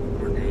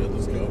 We're good.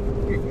 Let's go.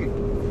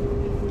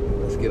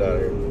 Let's get out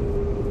of here.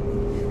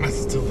 I'm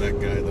still that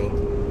guy though.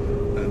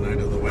 That night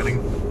of the wedding.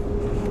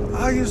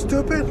 Ah, you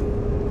stupid!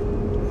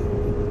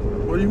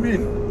 What do you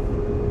mean?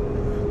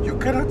 You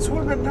cannot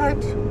swim at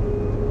night.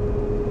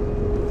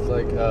 It's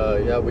like,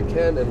 yeah, we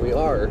can and we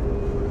are.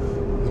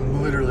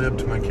 I'm literally up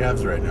to my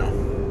calves right now.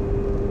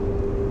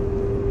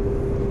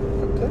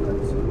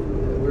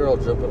 We were all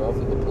jumping off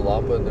of the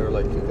Palapa and they were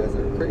like, you guys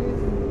are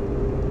crazy.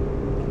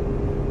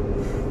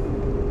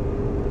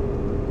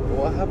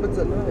 What happens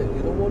at night?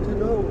 You don't want to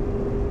know.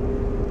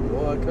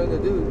 Well, I kind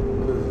of do.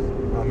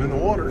 I'm in the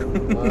water.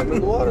 I'm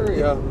in the water,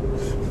 yeah.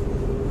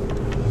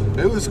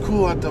 It was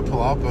cool at the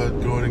Palapa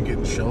going and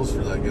getting shells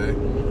for that guy.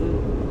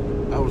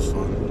 Mm-hmm. That was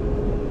fun.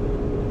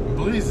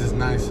 Belize is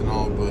nice and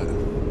all, but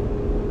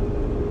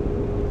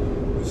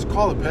just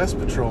call the pest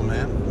patrol,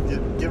 man.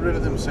 Get rid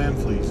of them sand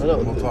fleas. I know.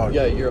 We'll talk.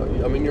 Yeah, you're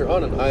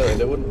on an island.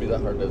 It wouldn't be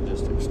that hard to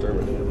just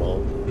exterminate them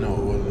all. No,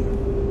 it wasn't.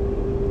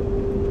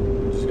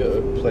 Just get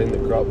a plane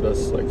that crop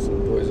dusts like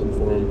some poison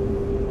for them.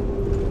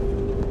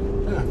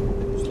 Yeah.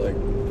 Just like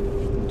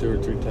 2 or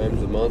 3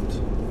 times a month.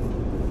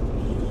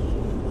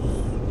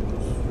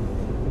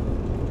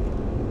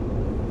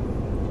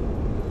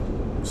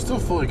 Still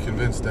fully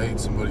convinced I ate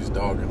somebody's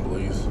dog in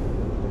Belize.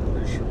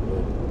 Pretty sure.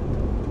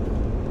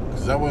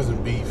 Because that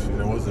wasn't beef and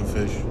it wasn't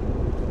fish.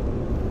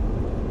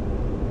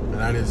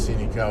 And I didn't see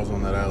any cows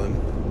on that island.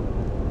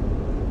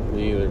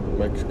 Me either.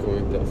 Mexico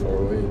ain't that far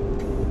away.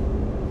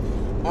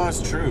 Oh,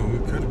 that's true.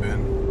 It could have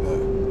been. But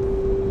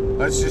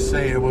let's just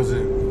say it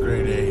wasn't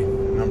grade A,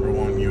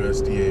 #1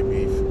 USDA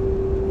beef.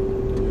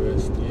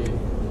 USDA.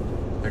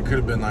 It could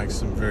have been like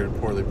some very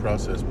poorly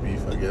processed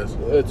beef, I guess.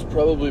 It's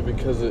probably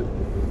because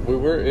we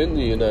were in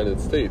the United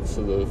States,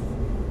 so the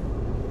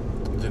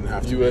It didn't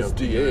have to be up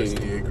to USDA.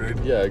 USDA grade.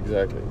 Yeah,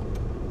 exactly.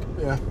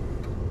 Yeah.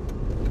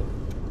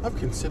 I've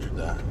considered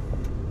that.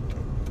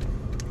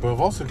 But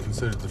I've also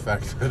considered the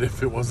fact that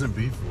if it wasn't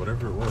beef,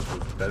 whatever it was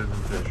better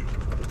than fish.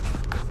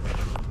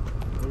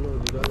 I don't know,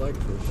 dude. I like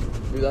fish.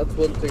 Dude, that's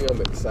one thing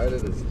I'm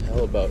excited as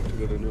hell about to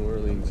go to New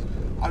Orleans.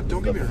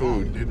 Don't get me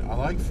wrong, food. dude. I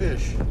like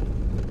fish.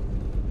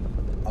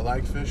 I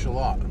like fish a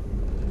lot.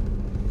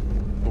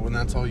 But when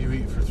that's all you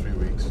eat for 3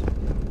 weeks,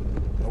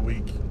 a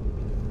week,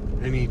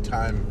 any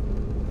time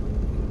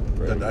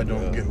that I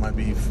don't get my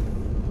beef,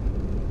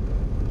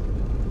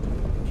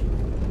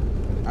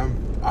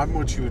 I'm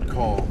what you would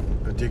call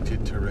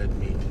addicted to red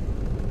meat.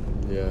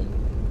 Yeah.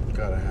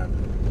 Gotta have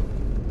it.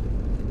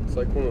 It's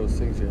like one of those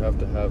things you have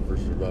to have for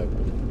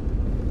survival.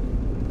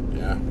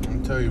 Yeah,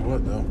 I'm tell you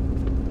what though,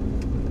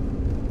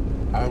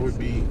 I would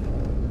be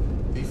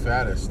the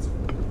fattest,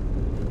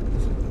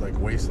 like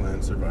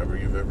wasteland survivor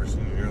you've ever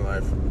seen in your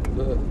life.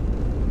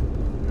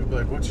 You'd be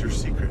like, "What's your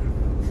secret?"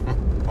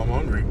 I'm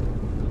hungry.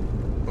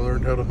 I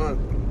learned how to hunt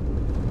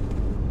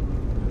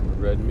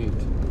Red meat.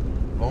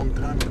 a long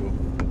time ago.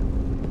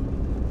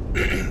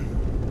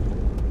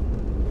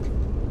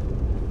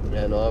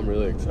 Yeah, no, I'm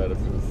really excited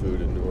for the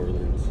food in New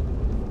Orleans.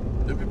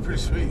 It'd be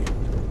pretty sweet.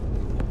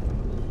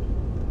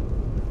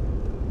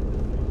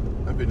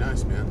 That'd be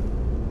nice, man.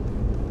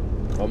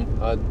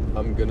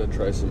 I'm gonna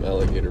try some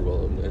alligator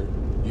while I'm there.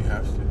 You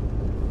have to.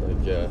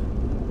 Like, yeah,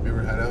 You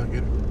ever had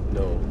alligator?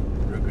 no,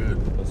 Real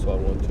good. that's why I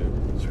want to.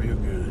 It's real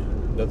good.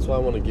 That's why I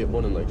want to get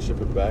one and like ship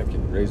it back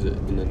and raise it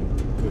and then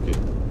cook it.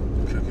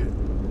 Cook it.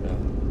 Yeah.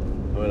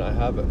 I mean, I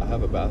have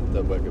a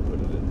bathtub I could put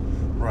it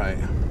in. Right.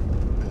 Yeah,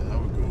 that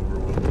would go over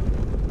well.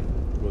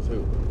 With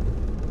who?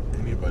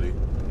 Anybody.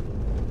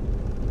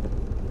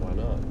 Why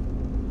not?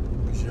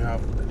 You should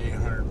have an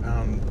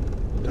 800-pound.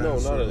 No,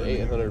 not an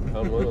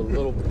 800-pound one, a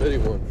little bitty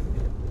one.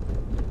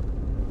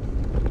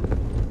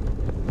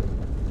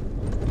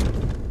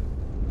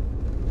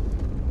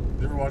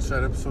 You ever watch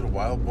that episode of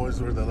Wild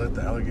Boys where they let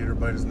the alligator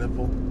bite his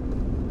nipple?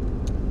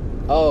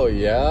 Oh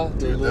yeah, the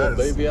Dude, little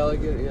that's baby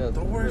alligator. Yeah,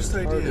 the worst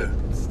it's retarded. idea.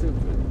 It's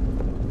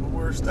stupid. The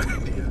worst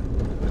idea.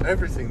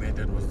 Everything they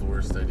did was the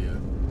worst idea.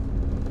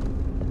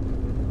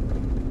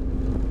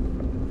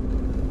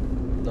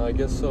 No, I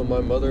guess so.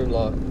 My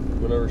mother-in-law,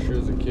 whenever she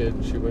was a kid,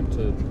 she went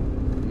to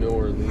New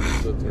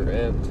Orleans with her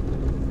aunt,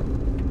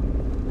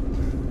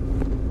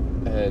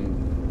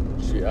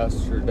 and she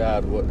asked her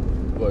dad what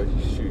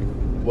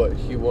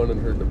he wanted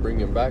her to bring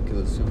him back as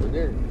a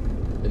souvenir,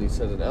 and he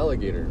said an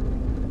alligator.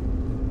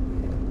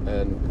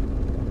 And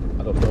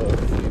I don't know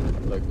if he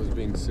like was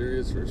being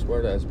serious or a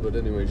smartass, but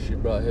anyway, she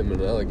brought him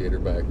an alligator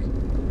back.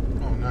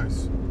 Oh,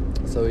 nice.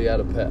 So he had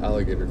a pet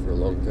alligator for a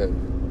long time,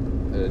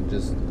 and it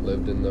just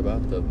lived in the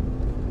bathtub.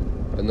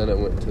 And then it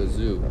went to a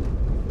zoo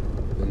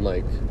in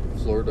like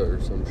Florida or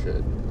some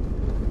shit.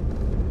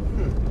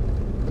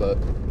 But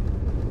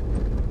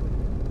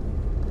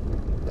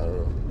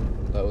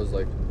was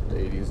like the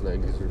 80s,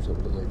 90s or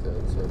something like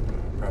that. So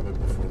Probably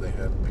before they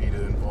had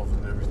PETA involved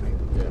in everything.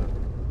 yeah.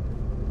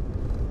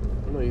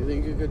 No, you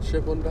think you could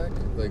ship one back?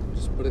 Like,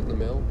 just put it in the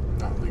mail?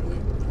 Not legally.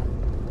 No.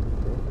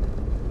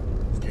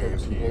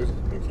 Guarantee you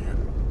can.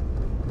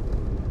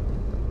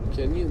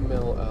 Can you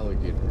mail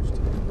alligators to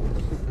people?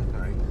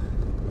 Right.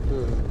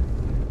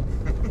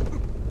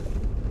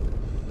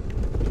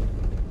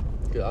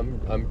 Yeah,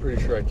 I'm pretty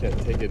sure I can't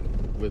take it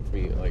with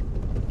me, like,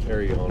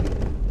 carry on.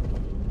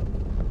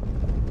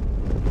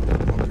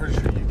 I'm pretty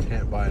sure you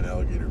can't buy an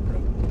alligator,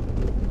 bro.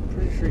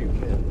 Pretty sure you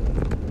can.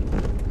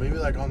 Maybe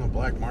like on the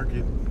black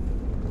market.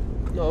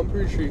 No, I'm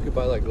pretty sure you could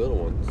buy, like, little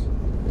ones.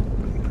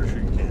 I'm pretty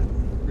sure you can't.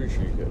 Pretty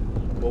sure you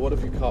could. Well, what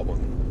if you caught one?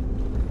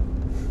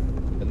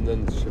 And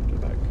then shipped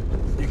it back?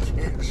 You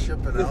can't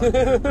ship an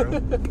alligator,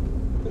 bro.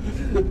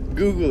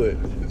 Google it.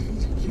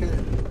 You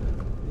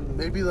can't.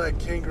 Maybe like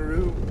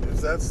kangaroo,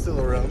 if that's still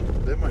around,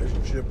 they might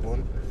ship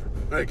one.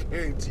 But I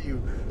guarantee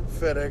you,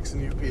 FedEx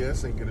and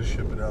UPS ain't gonna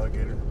ship an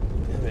alligator.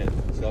 Damn it.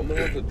 So I'm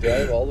gonna have to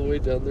drive all the way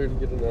down there to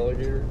get an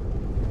alligator?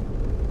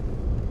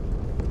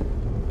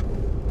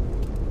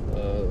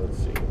 Let's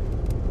see.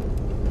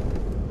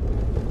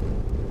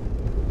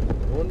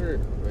 I wonder.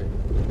 Wait.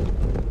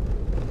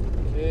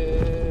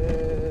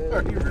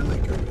 Are you really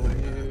Googling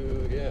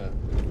that? Yeah.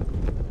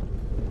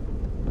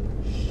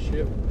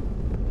 Ship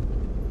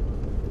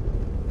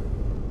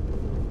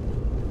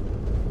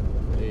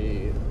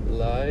a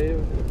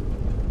live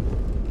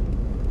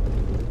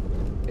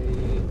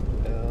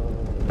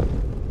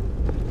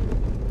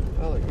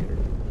alligator.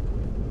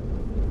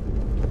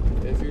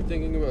 If you're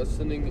thinking about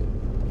sending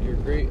your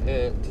great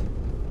aunt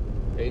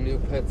a new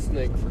pet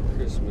snake for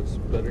Christmas,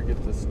 better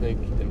get the snake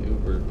in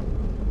Uber,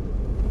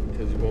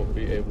 because you won't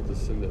be able to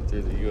send it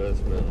through the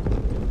U.S. mail.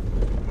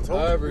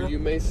 However, you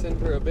may send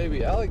her a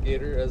baby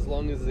alligator as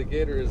long as the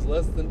gator is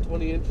less than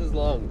 20 inches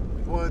long.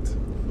 What?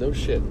 No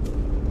shit.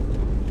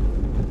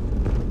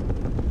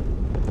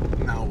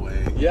 No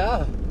way.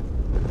 Yeah.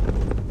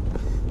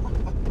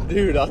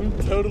 Dude, I'm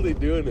totally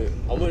doing it.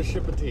 I'm gonna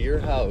ship it to your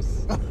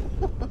house.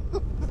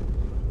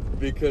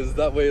 Because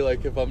that way,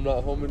 like, if I'm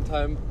not home in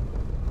time,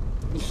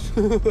 you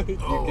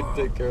can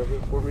take care of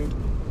it for me.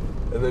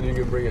 And then you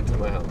can bring it to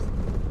my house.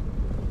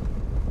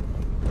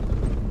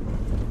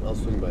 I'll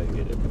swing by and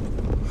get it.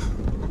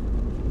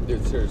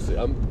 Dude, seriously,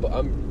 I'm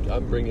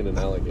bringing an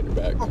alligator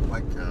back. Oh my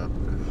god.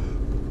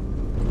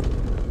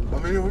 I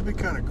mean, it would be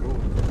kind of cool.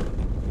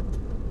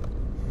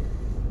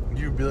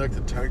 You'd be like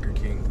the Tiger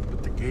King,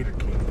 but the Gator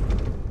King.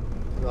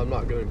 I'm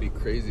not gonna be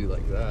crazy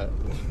like that.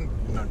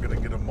 You're not gonna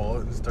get a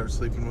mullet and start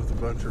sleeping with a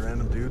bunch of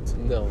random dudes?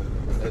 No.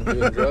 And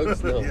doing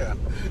drugs? No. Yeah.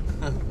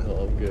 No,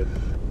 I'm good.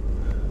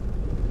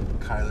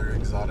 Kyler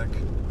Exotic.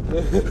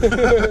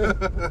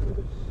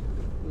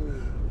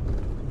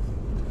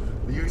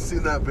 You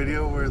seen that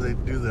video where they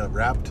do the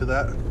rap to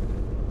that?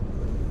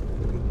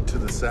 To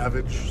the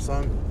Savage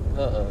song?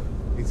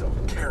 He's all,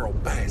 Carol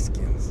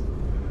Baskins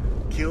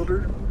killed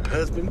her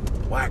husband,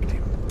 whacked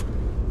him.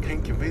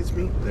 Can't convince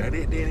me that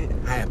it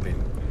didn't happen.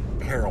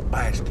 Carol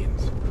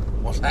Baskins,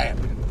 what's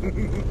happening?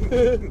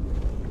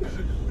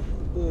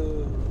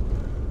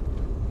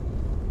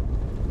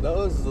 That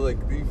was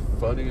like the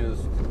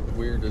funniest,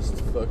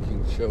 weirdest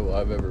fucking show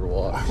I've ever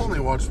watched. I only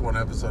watched one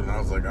episode and I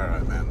was like,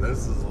 alright man,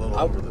 this is a little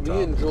over the top.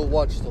 Me and Joel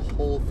watched the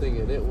whole thing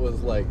and it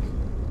was like,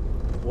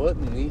 what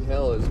in the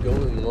hell is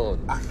going on?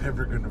 I'm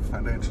never going to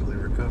financially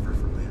recover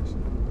from this.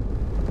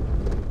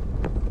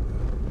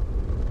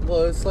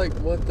 Well, it's like,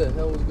 what the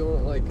hell was going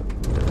on? Like,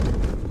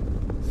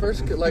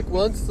 first, like,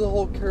 once the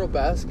whole Carol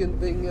Baskin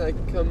thing, like,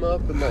 come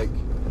up and, like,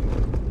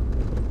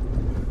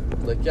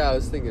 yeah, I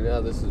was thinking,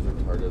 this is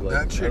retarded. Like,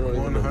 that chick I don't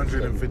even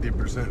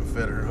 150%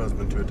 fed her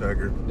husband to a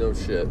tiger. No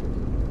shit.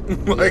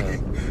 Like,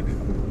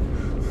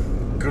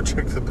 go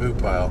check the poo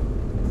pile.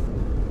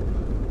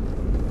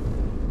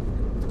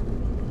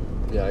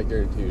 Yeah, I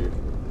guarantee you.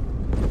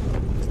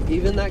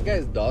 Even that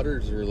guy's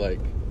daughters are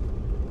like,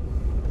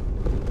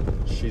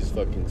 she's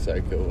fucking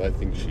psycho. I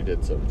think she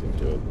did something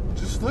to him.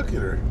 Just look at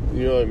her.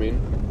 You know what I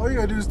mean? All you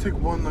gotta do is take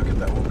one look at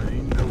that woman and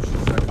you know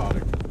she's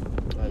psychotic.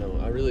 I know.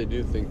 I really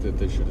do think that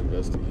they should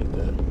investigate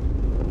that.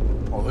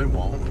 Oh, they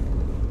won't.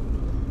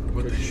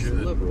 But they She's should.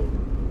 a liberal.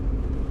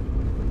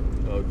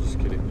 Oh, just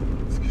kidding.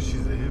 It's because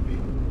she's a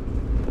hippie.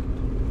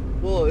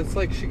 Well, it's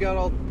like she got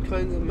all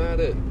kinds of mad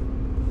at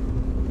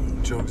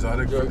Joe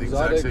Exotic Joe for the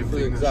Exotic exact same for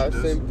the thing exact that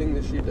she does. same thing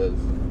that she does.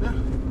 Yeah.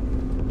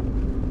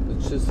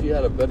 It's just he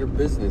had a better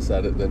business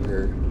at it than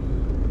her.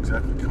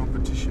 Exactly.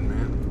 Competition,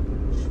 man.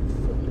 She's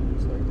fucking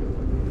psycho.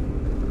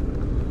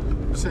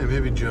 I'm saying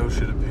maybe Joe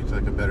should have picked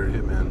like a better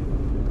hitman.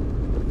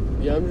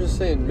 Yeah, I'm just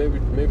saying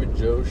maybe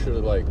Joe should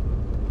have like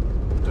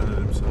Done it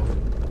himself.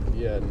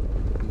 yeah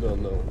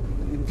no.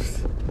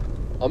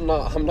 I'm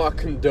not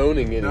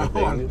condoning anything.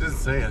 No, I'm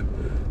just saying.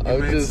 I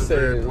was just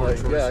saying,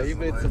 like, yeah, he in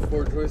made life. some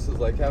poor choices,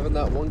 like having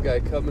that one guy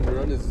come and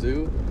run his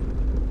zoo.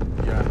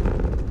 Yeah.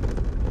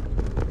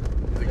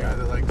 The guy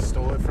that like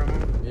stole it from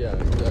him. Yeah,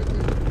 exactly.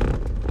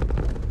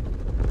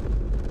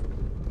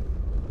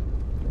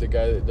 the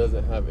guy that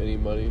doesn't have any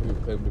money who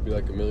claimed to be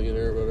like a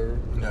millionaire or whatever.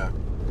 Yeah.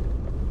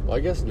 Well,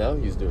 I guess now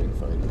he's doing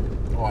fine.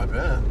 Oh, I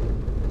bet.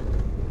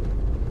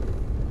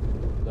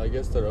 I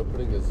guess they're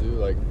opening a zoo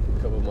like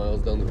a couple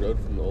miles down the road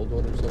from the old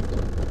one or something.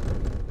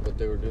 But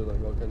they were doing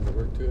like all kinds of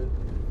work to it.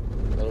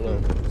 I don't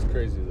know. It's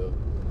crazy though.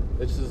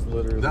 It's just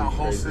literally That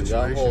whole crazy.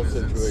 situation is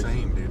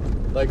insane,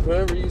 dude. Like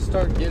whenever you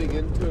start getting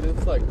into it,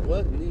 it's like,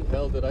 what in the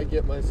hell did I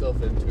get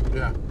myself into?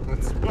 Yeah.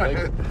 That's why.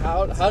 Like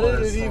how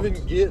did it even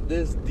get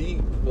this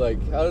deep? Like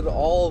how did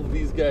all of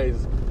these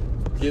guys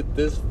get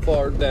this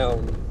far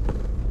down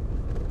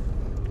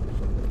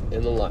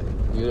in the line?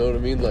 You know what I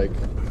mean? Like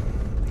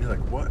you're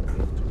like, what?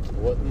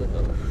 What in the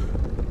hell?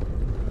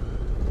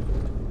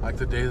 Like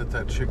the day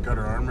that chick got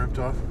her arm ripped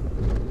off?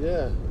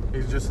 Yeah.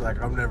 He's just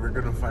like, I'm never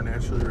going to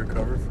financially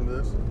recover from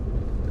this.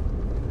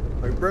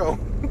 Like, bro,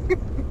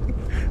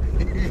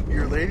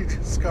 your lady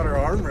just got her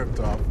arm ripped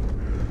off.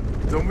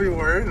 Don't be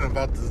worrying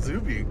about the zoo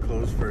being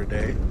closed for a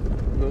day.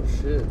 No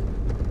shit.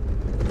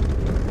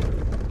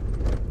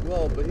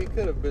 Well, but he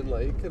could have been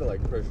like,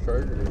 pressed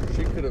charges, or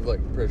she could have like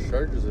pressed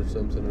charges or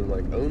something and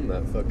like owned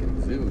that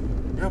fucking zoo.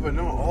 Yeah, but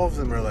no, all of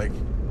them are like,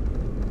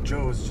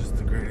 Joe is just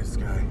the greatest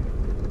guy.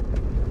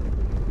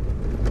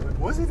 Like,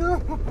 was he though?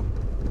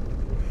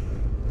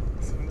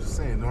 So I'm just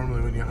saying,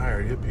 normally when you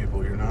hire hit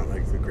people, you're not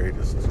like the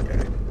greatest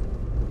guy.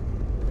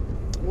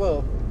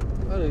 Well,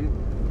 I mean,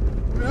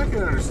 I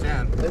can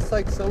understand. It's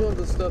like some of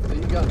the stuff that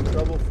he got in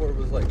trouble for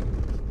was like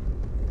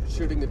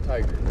shooting a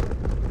tiger,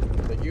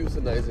 like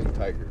euthanizing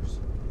tigers.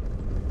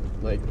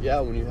 Like,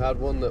 yeah, when you had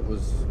one that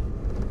was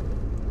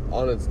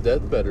on its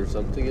deathbed or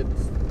something,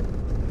 it's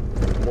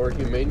more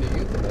humane to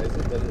euthanize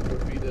it than it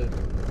would be to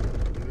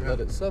let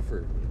it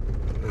suffer,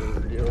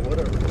 or you know,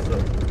 whatever. So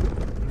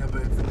yeah,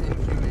 but it's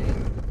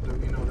inhumane.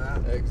 Don't you know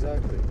that?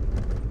 Exactly.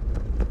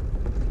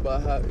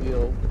 But you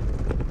know,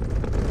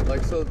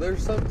 like, so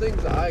there's some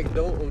things I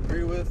don't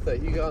agree with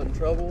that he got in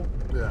trouble.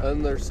 Yeah.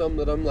 And there's some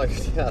that I'm like,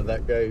 yeah,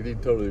 that guy, he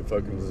totally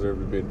fucking deserved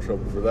to be in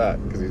trouble for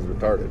that because he's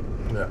retarded.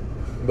 Yeah.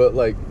 But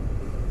like,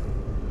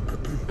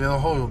 yeah, the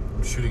whole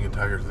shooting a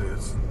tiger thing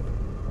is.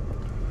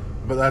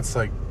 But that's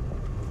like.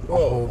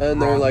 And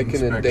they're like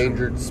an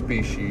endangered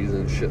species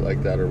and shit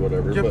like that or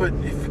whatever. Yeah, but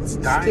if it's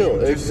dying, still,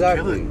 just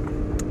exactly,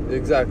 kill it.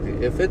 Exactly.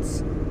 If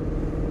it's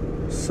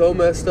so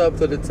messed up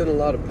that it's in a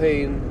lot of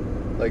pain,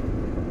 like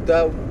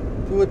that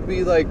would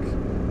be like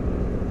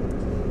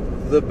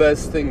the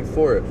best thing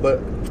for it.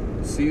 But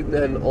see,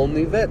 then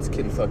only vets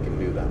can fucking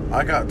do that.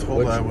 I got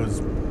told I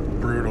was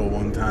brutal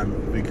one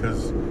time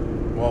because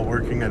while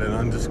working at an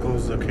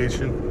undisclosed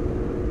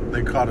location,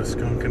 they caught a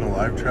skunk in a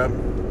live trap.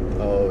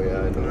 Oh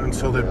yeah, I know. And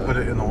so they put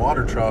it in the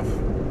water trough.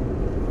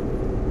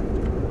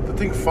 The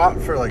thing fought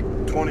for like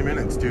 20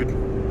 minutes, dude.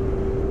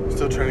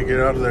 Still trying to get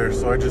out of there,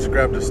 so I just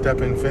grabbed a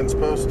step-in fence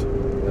post.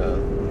 Yeah.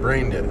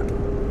 Brained it.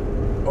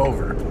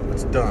 Over.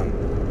 It's done.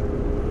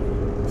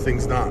 The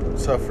thing's not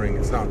suffering.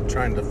 It's not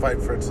trying to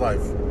fight for its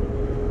life.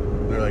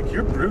 They're like,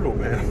 you're brutal,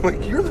 man. I'm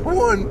like, you're the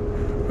one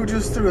who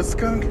just threw a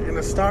skunk in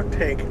a stock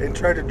tank and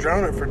tried to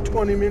drown it for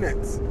 20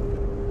 minutes.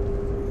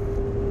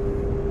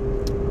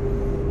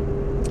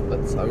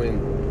 I mean,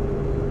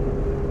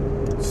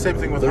 same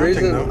thing with the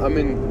hunting, reason. though. I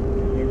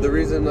mean, the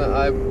reason that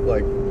I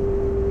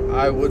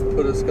would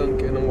put a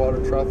skunk in a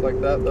water trough like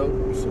that,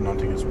 though. So not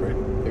to get sprayed.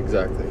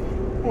 Exactly.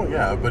 Well,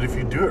 yeah, but if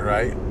you do it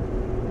right.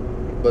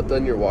 But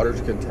then your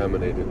water's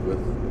contaminated with.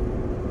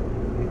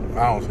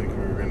 I don't think we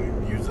were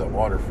going to use that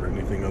water for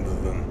anything other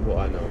than. Well,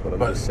 I know, but I'm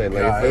just saying,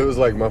 like, yeah, if it was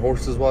like my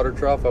horse's water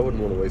trough, I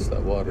wouldn't want to waste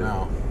that water.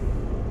 No.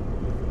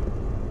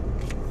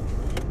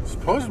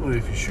 Supposedly,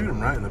 if you shoot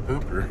them right in the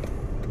pooper,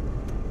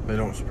 they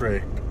don't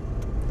spray.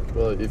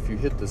 Well, if you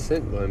hit the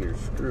scent gland, you're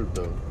screwed,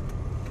 though.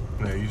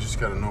 Yeah, you just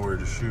got to know where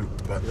to shoot.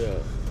 But yeah.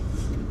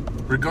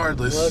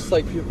 Regardless. Well, it's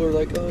like people are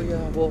like, oh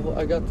yeah, well,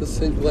 I got the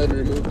scent gland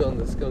removed on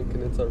the skunk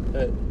and it's our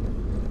pet.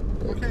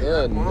 Like, okay.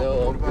 Yeah,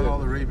 no, what about all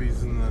the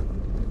rabies and the?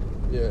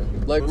 Yeah,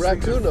 like those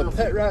raccoon, a filthy.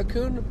 pet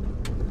raccoon.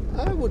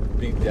 I would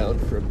be down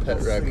for a pet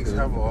Those raccoon. things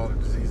have a lot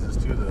of diseases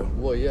too, though.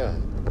 Well, yeah,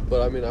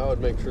 but I mean, I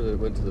would make sure that it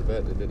went to the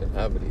vet and it didn't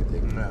have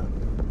anything. Yeah.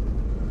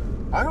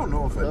 I don't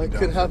know if I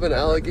could have an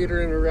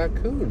alligator and a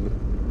raccoon.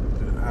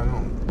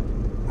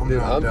 Dude,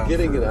 I'm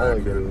getting an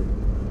alligator.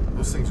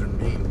 Those things are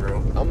mean,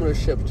 bro. I'm gonna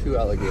ship 2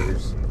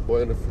 alligators, a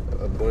boy and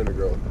a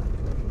girl.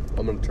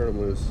 I'm gonna turn them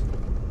loose.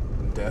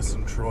 Des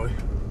and Troy.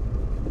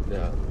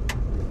 Yeah.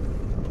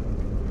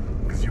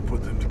 Because you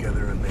put them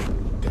together and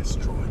they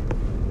destroy.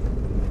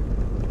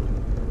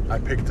 I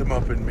picked them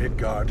up in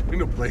Midgard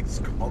in a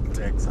place called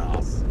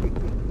Texas.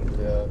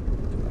 Yeah.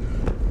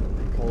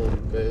 Call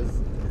them Biz.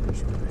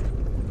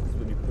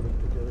 When you put them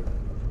together,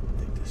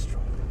 they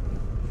destroy.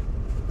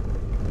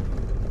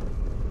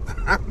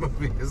 That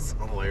movie is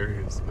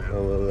hilarious, man. I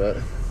love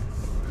that.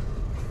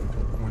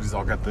 When he's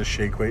all got the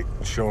shake weight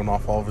showing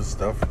off all of his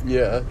stuff.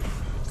 Yeah.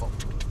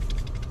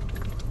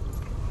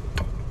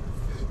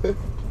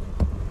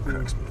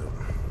 Cracks me up.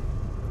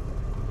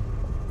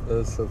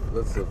 That's the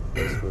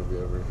best movie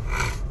ever.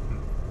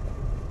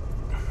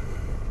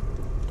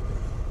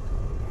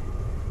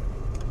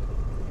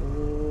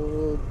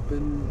 Oh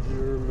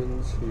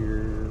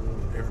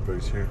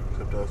Everybody's here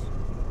except us.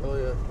 Oh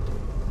yeah.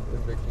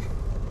 And Vicky.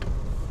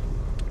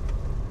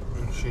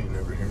 She ain't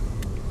never here.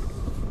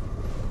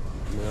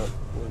 Yeah,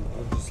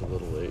 we're just a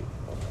little late.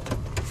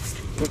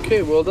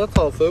 Okay, well that's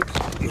all, folks.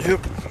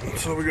 Yep,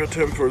 that's all we got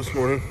time for this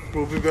morning.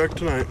 We'll be back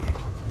tonight.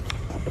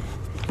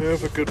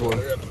 Have a good one.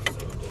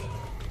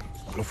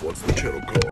 What's the channel called?